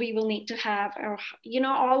numbers we will need to have, or, you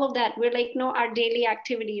know, all of that. We're like, no, our daily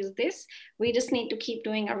activity is this. We just need to keep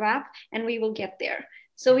doing a rap and we will get there.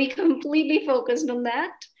 So we completely focused on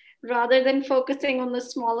that, rather than focusing on the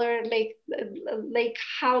smaller, like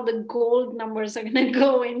how the gold numbers are going to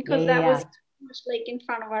go in, because that was much like in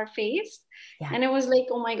front of our face. And it was like,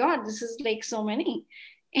 oh my God, this is like so many.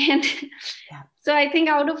 And so I think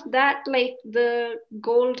out of that, like the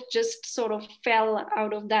gold just sort of fell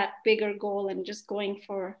out of that bigger goal and just going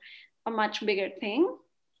for a much bigger thing.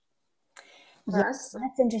 Yes,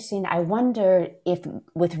 that's interesting. I wonder if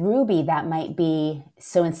with Ruby that might be,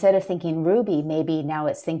 so instead of thinking Ruby, maybe now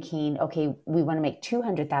it's thinking, okay, we want to make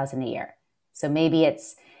 200,000 a year. So maybe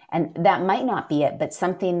it's, and that might not be it, but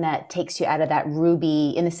something that takes you out of that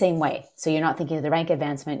Ruby in the same way. So you're not thinking of the rank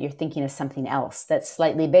advancement, you're thinking of something else that's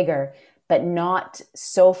slightly bigger, but not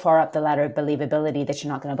so far up the ladder of believability that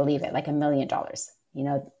you're not going to believe it, like $1 million, you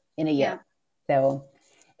know, in a year. So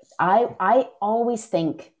I always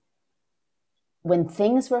think, when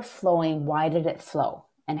things were flowing, why did it flow?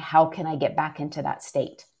 And how can I get back into that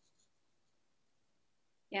state?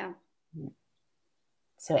 Yeah.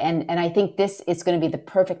 So, and I think this is going to be the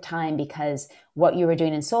perfect time, because what you were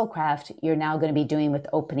doing in Soulcraft, you're now going to be doing with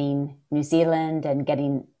opening New Zealand and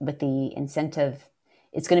getting with the incentive.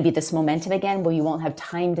 It's going to be this momentum again, where you won't have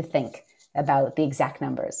time to think about the exact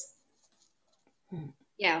numbers.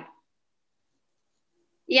 Yeah.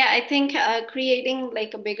 Yeah, I think creating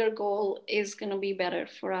like a bigger goal is going to be better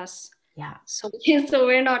for us. Yeah. So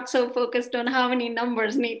we're not so focused on how many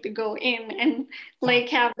numbers need to go in and like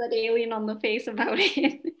have that alien on the face about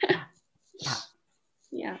it.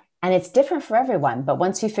 Yeah. And it's different for everyone, but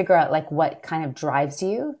once you figure out like what kind of drives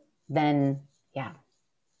you, then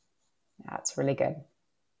it's really good.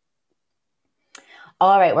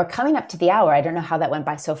 All right, we're coming up to the hour. I don't know how that went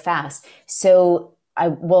by so fast. So I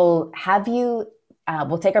will have you.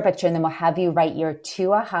 We'll take our picture, and then we'll have you write your 2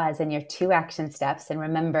 ahas and your 2 action steps. And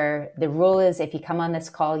remember, the rule is if you come on this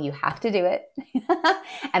call, you have to do it.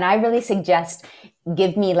 And I really suggest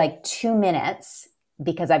give me like 2 minutes,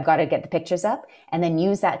 because I've got to get the pictures up, and then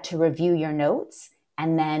use that to review your notes,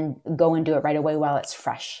 and then go and do it right away while it's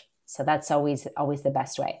fresh. So that's always the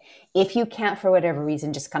best way. If you can't, for whatever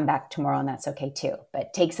reason, just come back tomorrow and that's okay too.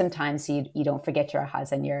 But take some time so you don't forget your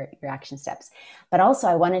ahas and your action steps. But also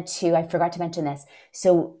I forgot to mention this.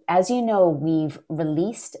 So as you know, we've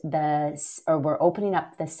released we're opening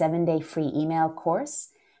up the 7-day free email course,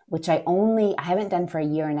 which I haven't done for a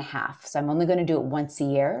year and a half. So I'm only going to do it once a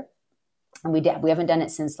year. And we haven't done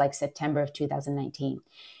it since like September of 2019.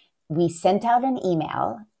 We sent out an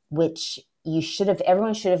email, which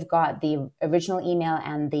everyone should have got the original email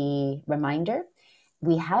and the reminder.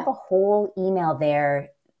 We have a whole email there.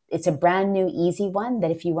 It's a brand new, easy one that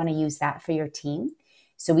if you want to use that for your team.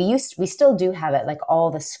 So we still do have it, like all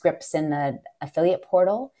the scripts in the affiliate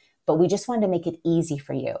portal, but we just wanted to make it easy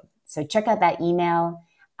for you. So check out that email.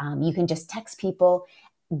 You can just text people,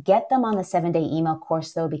 get them on the 7-day email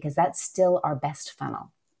course though, because that's still our best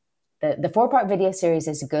funnel. The 4-part video series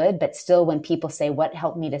is good, but still when people say, what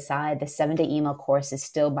helped me decide, the 7-day email course is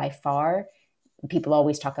still by far, people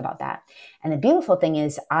always talk about that. And the beautiful thing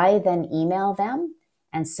is I then email them.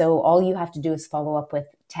 And so all you have to do is follow up with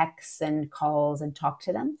texts and calls and talk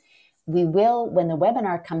to them. We will, when the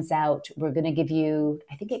webinar comes out, we're going to give you,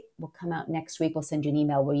 I think it will come out next week. We'll send you an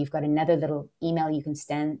email where you've got another little email you can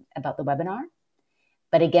send about the webinar.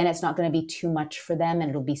 But again, it's not going to be too much for them and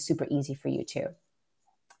it'll be super easy for you too.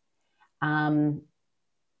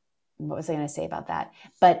 What was I going to say about that?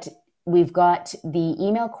 But we've got the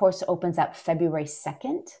email course opens up February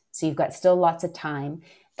 2nd. So you've got still lots of time.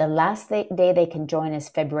 The last day they can join is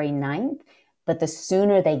February 9th. But the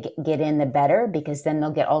sooner they get in, the better, because then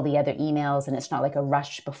they'll get all the other emails and it's not like a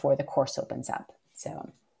rush before the course opens up.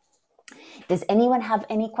 So does anyone have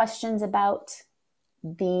any questions about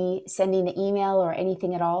the sending the email or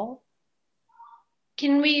anything at all?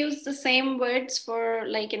 Can we use the same words for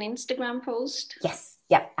like an Instagram post? Yes.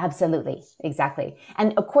 Yeah, absolutely. Exactly.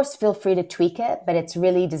 And of course, feel free to tweak it, but it's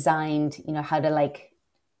really designed, how to like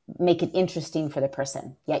make it interesting for the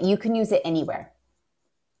person. Yeah, you can use it anywhere.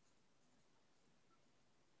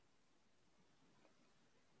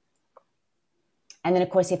 And then, of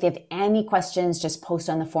course, if you have any questions, just post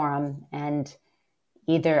on the forum and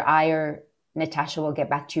either I or Natasha will get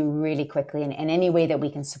back to you really quickly in any way that we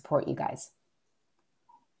can support you guys.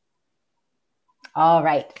 All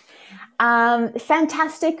right.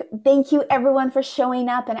 Fantastic. Thank you everyone for showing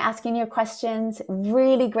up and asking your questions.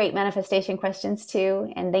 Really great manifestation questions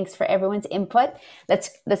too. And thanks for everyone's input.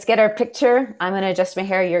 Let's get our picture. I'm going to adjust my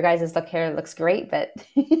hair. Your guys' hair looks great, but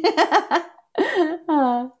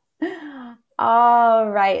all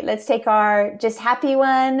right. Let's take our just happy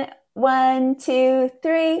one. 1, 2,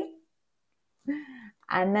 3.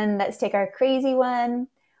 And then let's take our crazy one.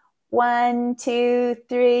 1, 2,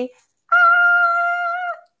 3.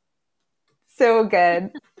 So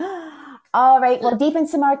good. All right. Well, Deep and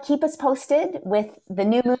Samar, keep us posted with the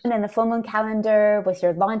new moon and the full moon calendar, with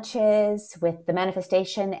your launches, with the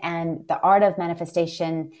manifestation and the art of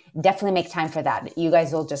manifestation. Definitely make time for that. You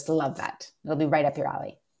guys will just love that. It'll be right up your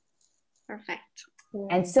alley. Perfect.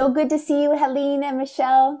 And so good to see you, Helene and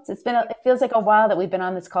Michelle. So it feels like a while that we've been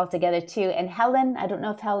on this call together too. And Helen, I don't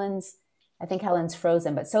know if I think Helen's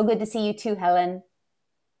frozen, but so good to see you too, Helen.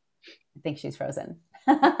 I think she's frozen.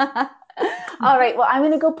 All right. Well, I'm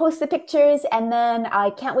going to go post the pictures and then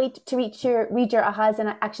I can't wait to read your ahas and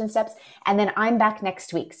action steps. And then I'm back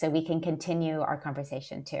next week so we can continue our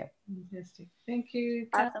conversation too. Fantastic. Thank you.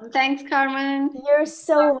 Awesome. Thanks, Carmen. You're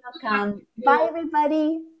so welcome. Bye,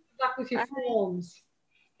 everybody. Good luck with your forms.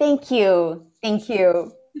 Thank you. Thank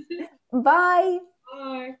you. Bye.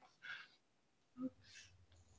 Bye.